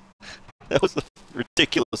 That was a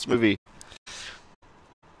ridiculous movie.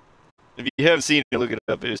 If you haven't seen it, look it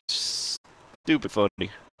up. It's stupid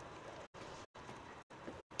funny.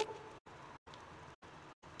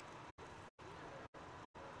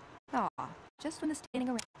 Aw, just when the standing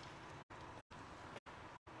around.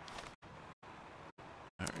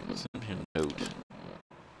 Alright, let's send him a note.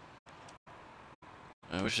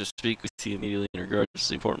 I wish to speak with you immediately in regards to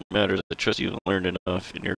the important matters. I trust you have learned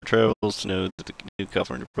enough in your travels to know that the new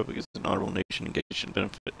California Republic is an honorable nation engaged in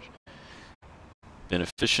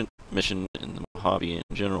beneficent mission in the Mojave in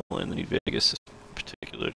general, and the New Vegas in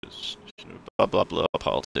particular. Blah blah blah,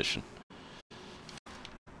 politician.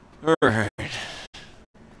 Alright.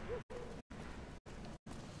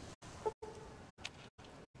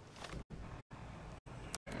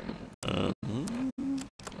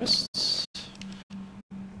 Let's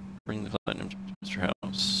bring the platinum to Mr.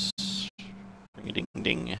 House. Ring a ding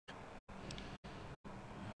ding.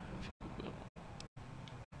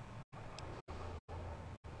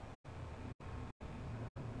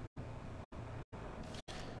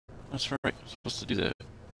 That's right, I'm supposed to do that.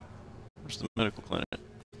 Where's the medical planet?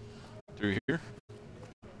 Through here?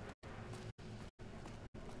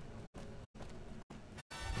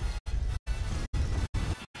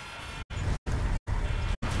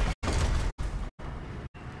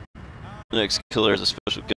 The next killer is a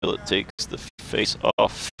special kill that takes the face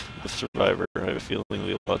off the survivor. I have a feeling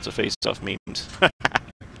we have lots of face off memes.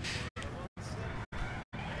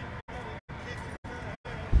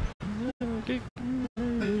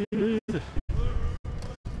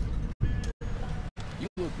 You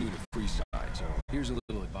look new to Freeside, so here's a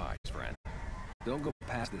little advice, friend. Don't go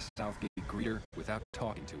past the Southgate greeter without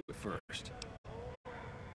talking to it first.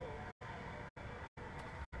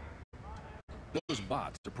 Those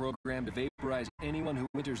bots are programmed to vaporize anyone who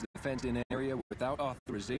enters the fenced-in area without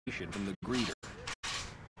authorization from the greeter.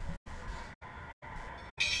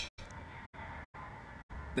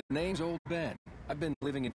 The name's Old Ben. I've been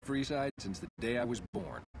living in Freeside since the day I was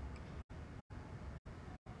born.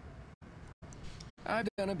 I've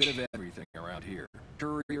done a bit of everything around here.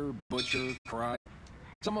 Courier, butcher, cry.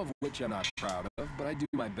 Some of which I'm not proud of, but I do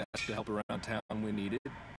my best to help around town when needed.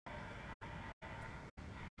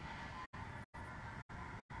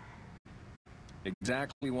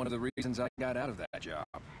 Exactly one of the reasons I got out of that job.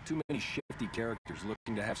 Too many shifty characters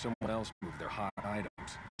looking to have someone else move their hot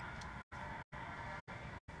items.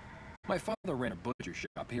 My father ran a butcher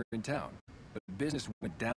shop here in town, but business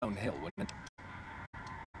went downhill when...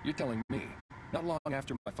 You're telling me, not long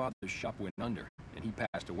after my father's shop went under, and he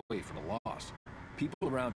passed away from the loss, people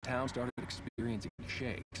around town started experiencing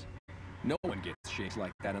shakes. No one gets shakes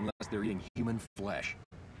like that unless they're eating human flesh.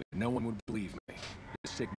 But no one would believe me. The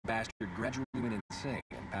sick bastard gradually went insane,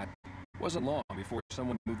 and Pat wasn't long before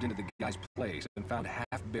someone moved into the guy's place and found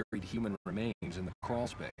half-buried human remains in the crawl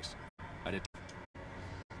space. I did.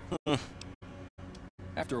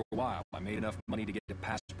 After a while, I made enough money to get a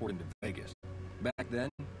passport into Vegas. Back then,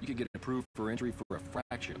 you could get approved for entry for a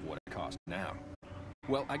fraction of what it costs now.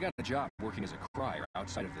 Well, I got a job working as a crier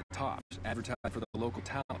outside of the Tops, advertised for the local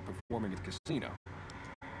talent performing at the casino.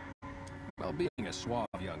 Well, being a suave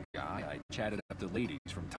young guy, I chatted up the ladies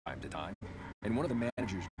from time to time, and one of the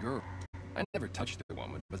manager's girls. I never touched the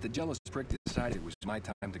woman, but the jealous prick decided it was my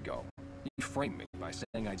time to go. He framed me by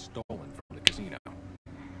saying I'd stolen from the casino.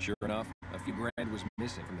 Sure enough, a few grand was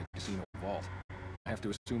missing from the casino vault. I have to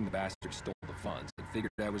assume the bastard stole the funds and figured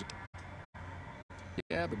I was...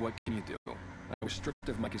 Yeah, but what can you do? I was stripped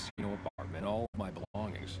of my casino apartment, all of my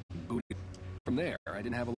belongings, booted. From there, I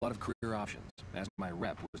didn't have a lot of career options, as my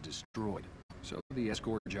rep was destroyed. So the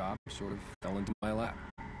escort job sort of fell into my lap.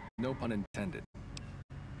 No pun intended.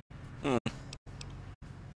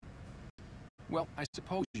 Well, I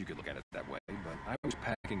suppose you could look at it that way, but I was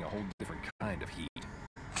packing a whole different kind of heat.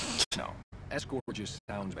 No, escort just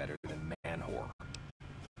sounds better than man whore.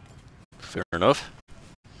 Fair enough.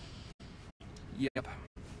 Yep.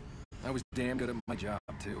 I was damn good at my job,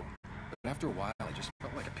 too. But after a while, I just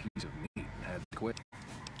felt like a piece of meat and had to quit.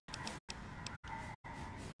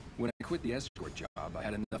 When I quit the escort job, I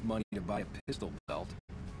had enough money to buy a pistol belt.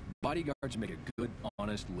 Bodyguards make a good,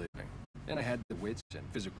 honest living, and I had the wits and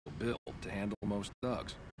physical build to handle most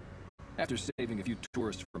thugs. After saving a few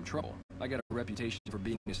tourists from trouble, I got a reputation for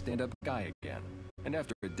being a stand-up guy again, and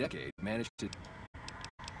after a decade, managed to...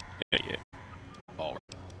 Yeah. All right.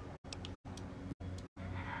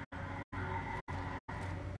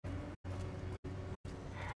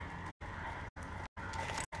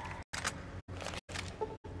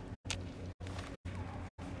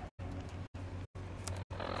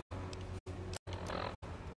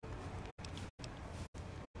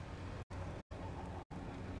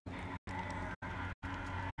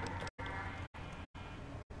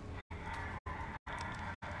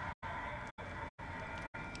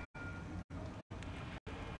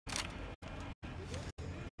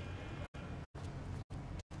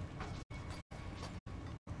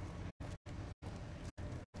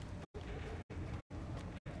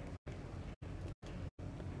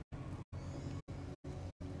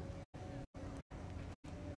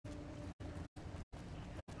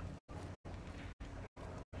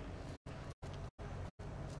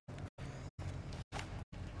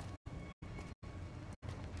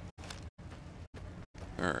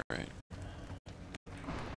 Alright.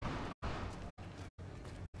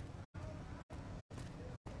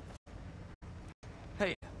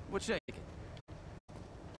 Hey, what's shaking?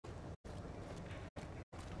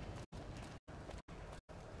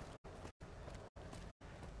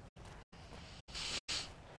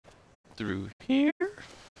 Through here? We've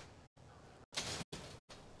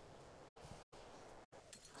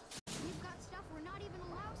got stuff we're not even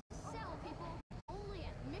allowed to sell, people. Only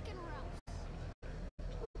at Mick and Ralph's.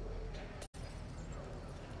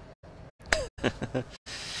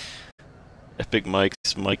 Epic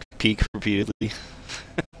Mike's Mike peak repeatedly.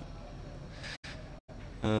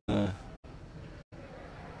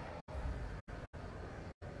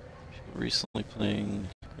 Recently playing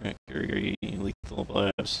Mercury Lethal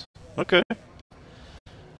Labs. Okay.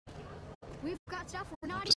 We've got stuff we're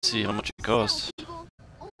not Let's even see how allowed much it to sell, costs. people.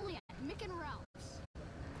 Only at Mick and Ralph's.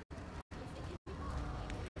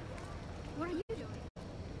 What are you doing?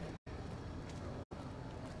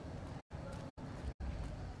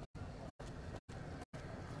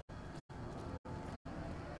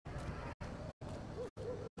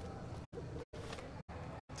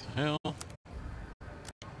 What the hell?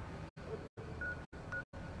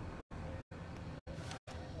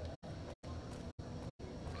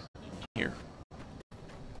 Here.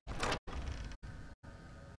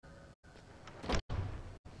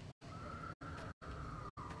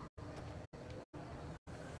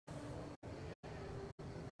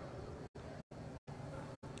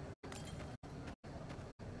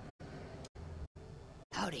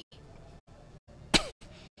 Howdy.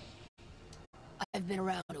 I've been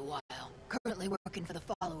around a while, currently working for the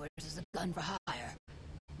Followers as a gun for hire,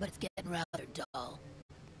 but it's getting rather dull.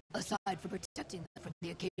 Aside from protecting them from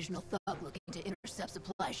the occasional thug looking to intercept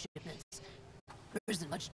supply shipments, there isn't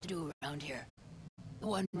much to do around here. The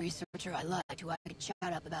one researcher I liked, who I could chat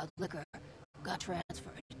up about liquor, got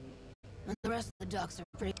transferred, and the rest of the ducks are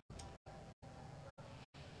pretty...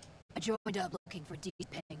 I joined up looking for a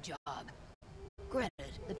decent-paying job.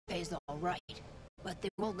 Granted, the pay's all right, but they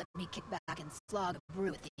won't let me kick back and slog a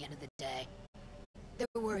brew at the end of the day.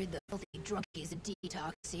 They're worried the filthy drunkies and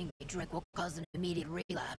detoxing they drink will cause an immediate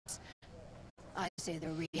relapse. I say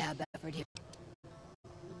their rehab effort here.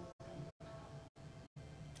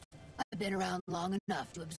 I've been around long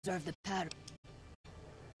enough to observe the pattern.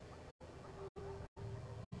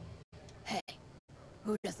 Hey,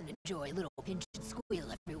 who doesn't enjoy a little pinch and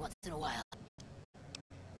squeal every once in a while?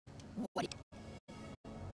 What?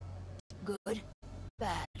 Good?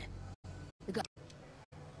 Bad? The guy...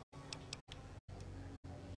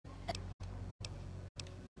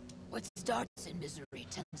 What starts in misery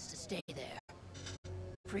tends to stay there.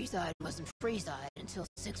 Freeside wasn't Freeside until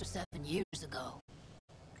 6 or 7 years ago.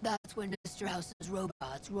 That's when Mr. House's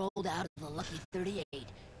robots rolled out of the Lucky 38 and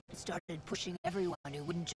started pushing everyone who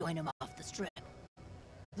wouldn't join him off the strip.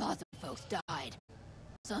 Lots of folks died.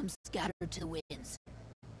 Some scattered to the winds.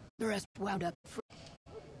 The rest wound up free.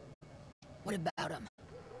 What about them?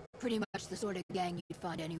 Pretty much the sort of gang you'd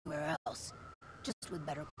find anywhere else, just with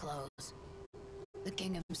better clothes. The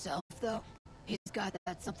king himself, though, he's got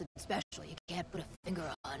that something special you can't put a finger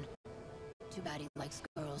on. Too bad he likes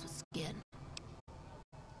girls with skin.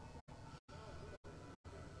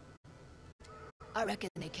 I reckon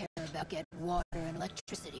they care about getting water and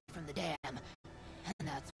electricity from the dam, and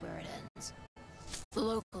that's where it ends. The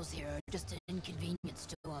locals here are just an inconvenience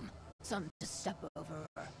to them, something to step over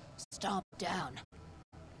or stomp down.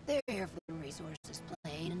 They're here for the resources,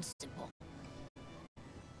 plain and simple.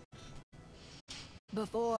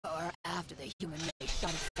 Before or after the human race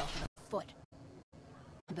shot itself in the foot.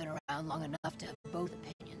 I've been around long enough to have both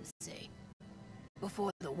opinions, see.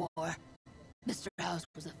 Before the war, Mr. House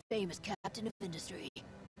was a famous captain of industry.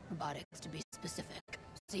 Robotics, to be specific.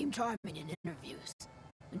 Seemed charming in interviews,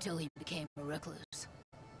 until he became a recluse.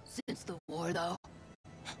 Since the war, though,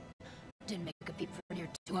 didn't make a peep for near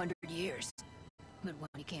 200 years. But when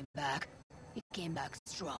he came back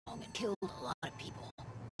strong and killed a lot of people.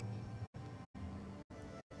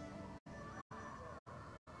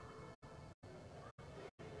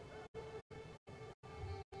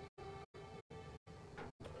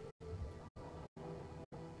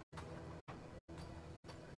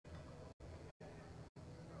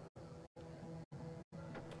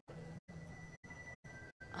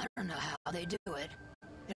 I don't know how they do it.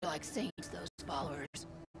 They're like saints, those followers.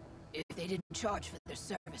 If they didn't charge for their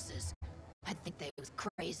services, I'd think they was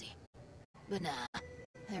crazy. But nah,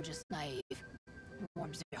 they're just naive. It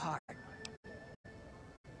warms their heart.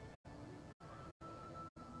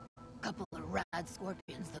 Couple of rad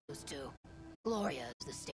scorpions, those two. Gloria is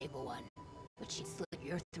the stable one, but she'd slit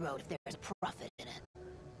your throat if there's a profit in it.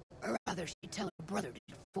 Or rather, she'd tell her brother to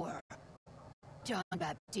do it for her. John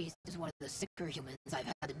Baptiste is one of the sicker humans I've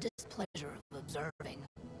had the displeasure of observing.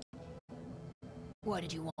 What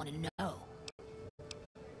did you want to know?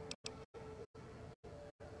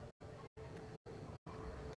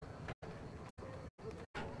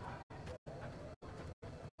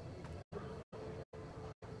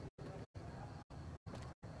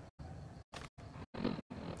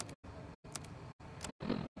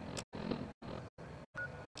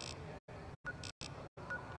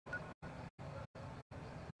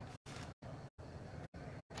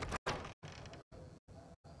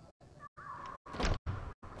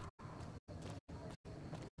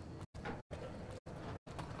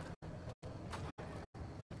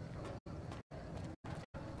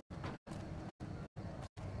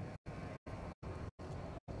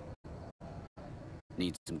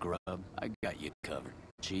 Need some grub? I got you covered.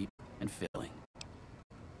 Cheap and filling.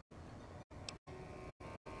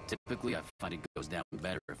 Typically, I find it goes down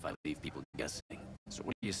better if I leave people guessing. So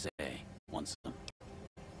what do you say? Want some?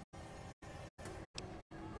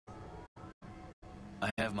 I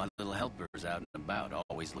have my little helpers out and about,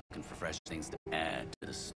 always looking for fresh things to add to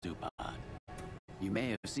the stew pot. You may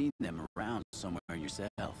have seen them around somewhere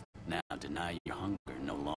yourself. Now deny your hunger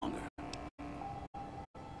no longer.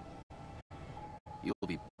 You'll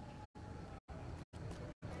be...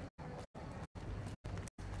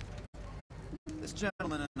 This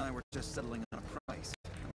gentleman and I were just settling on a price.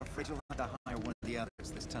 I'm afraid you'll have to hire one of the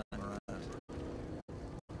others this time around.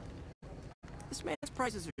 This man's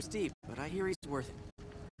prices are steep, but I hear he's worth it.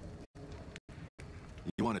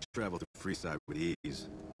 You want to travel to Freeside with ease,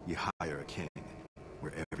 you hire a king.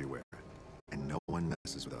 We're everywhere, and no one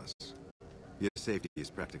messes with us. Your safety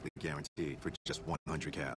is practically guaranteed for just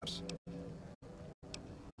 100 caps.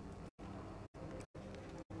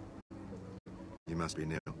 You must be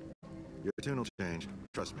new. Your tune will change,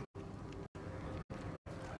 trust me.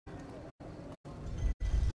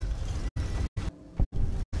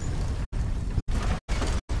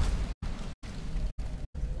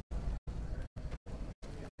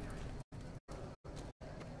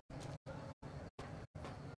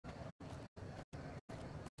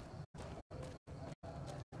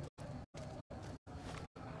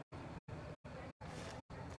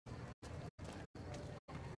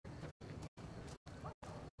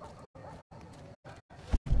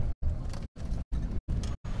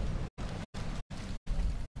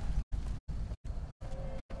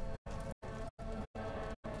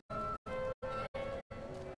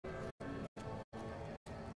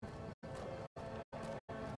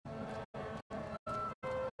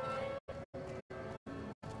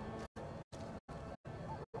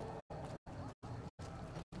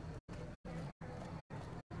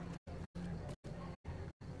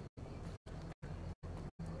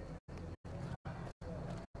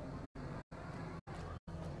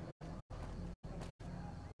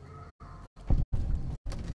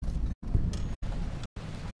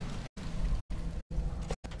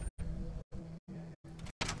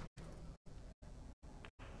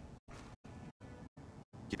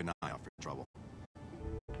 for trouble.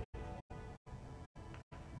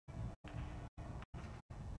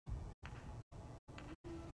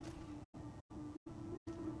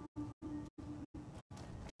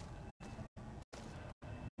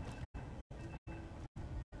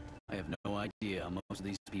 I have no idea how most of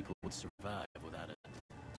these people would survive without it.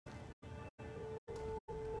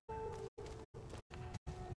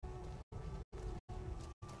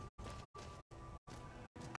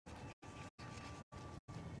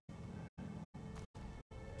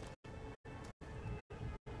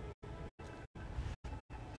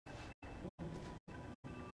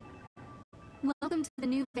 Welcome to the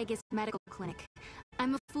New Vegas Medical Clinic.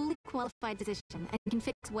 I'm a fully qualified physician and can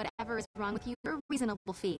fix whatever is wrong with you for a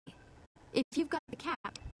reasonable fee. If you've got the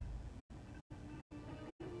cap,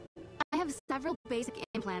 I have several basic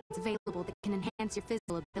implants available that can enhance your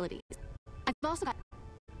physical abilities. I've also got...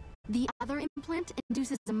 The other implant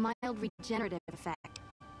induces a mild regenerative effect.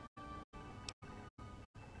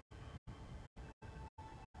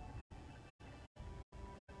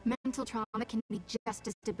 Mental trauma can be just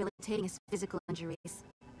as debilitating as physical injuries.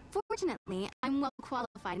 Fortunately, I'm well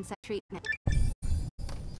qualified in such treatment.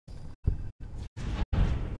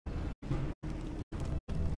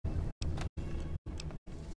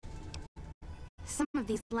 Some of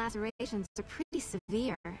these lacerations are pretty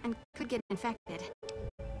severe and could get infected.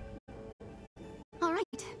 All right,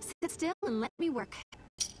 sit still and let me work.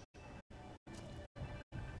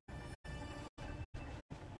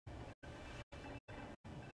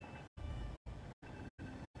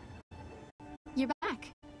 You're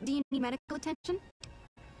back. Do you need medical attention?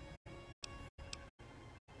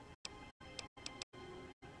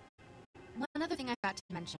 One other thing I forgot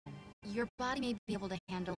to mention. Your body may be able to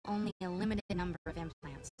handle only a limited number of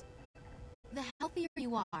implants. The healthier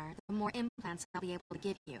you are, the more implants I'll be able to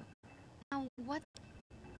give you. Now, what...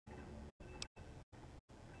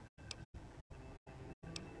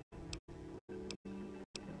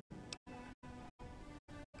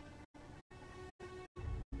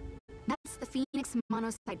 That's the Phoenix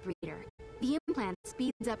monocyte breeder. The implant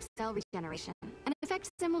speeds up cell regeneration, an effect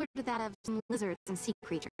similar to that of some lizards and sea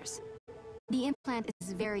creatures. The implant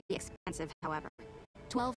is very expensive, however.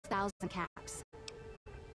 12,000 caps.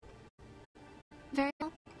 Very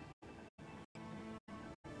well.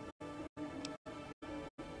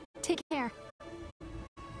 Take care.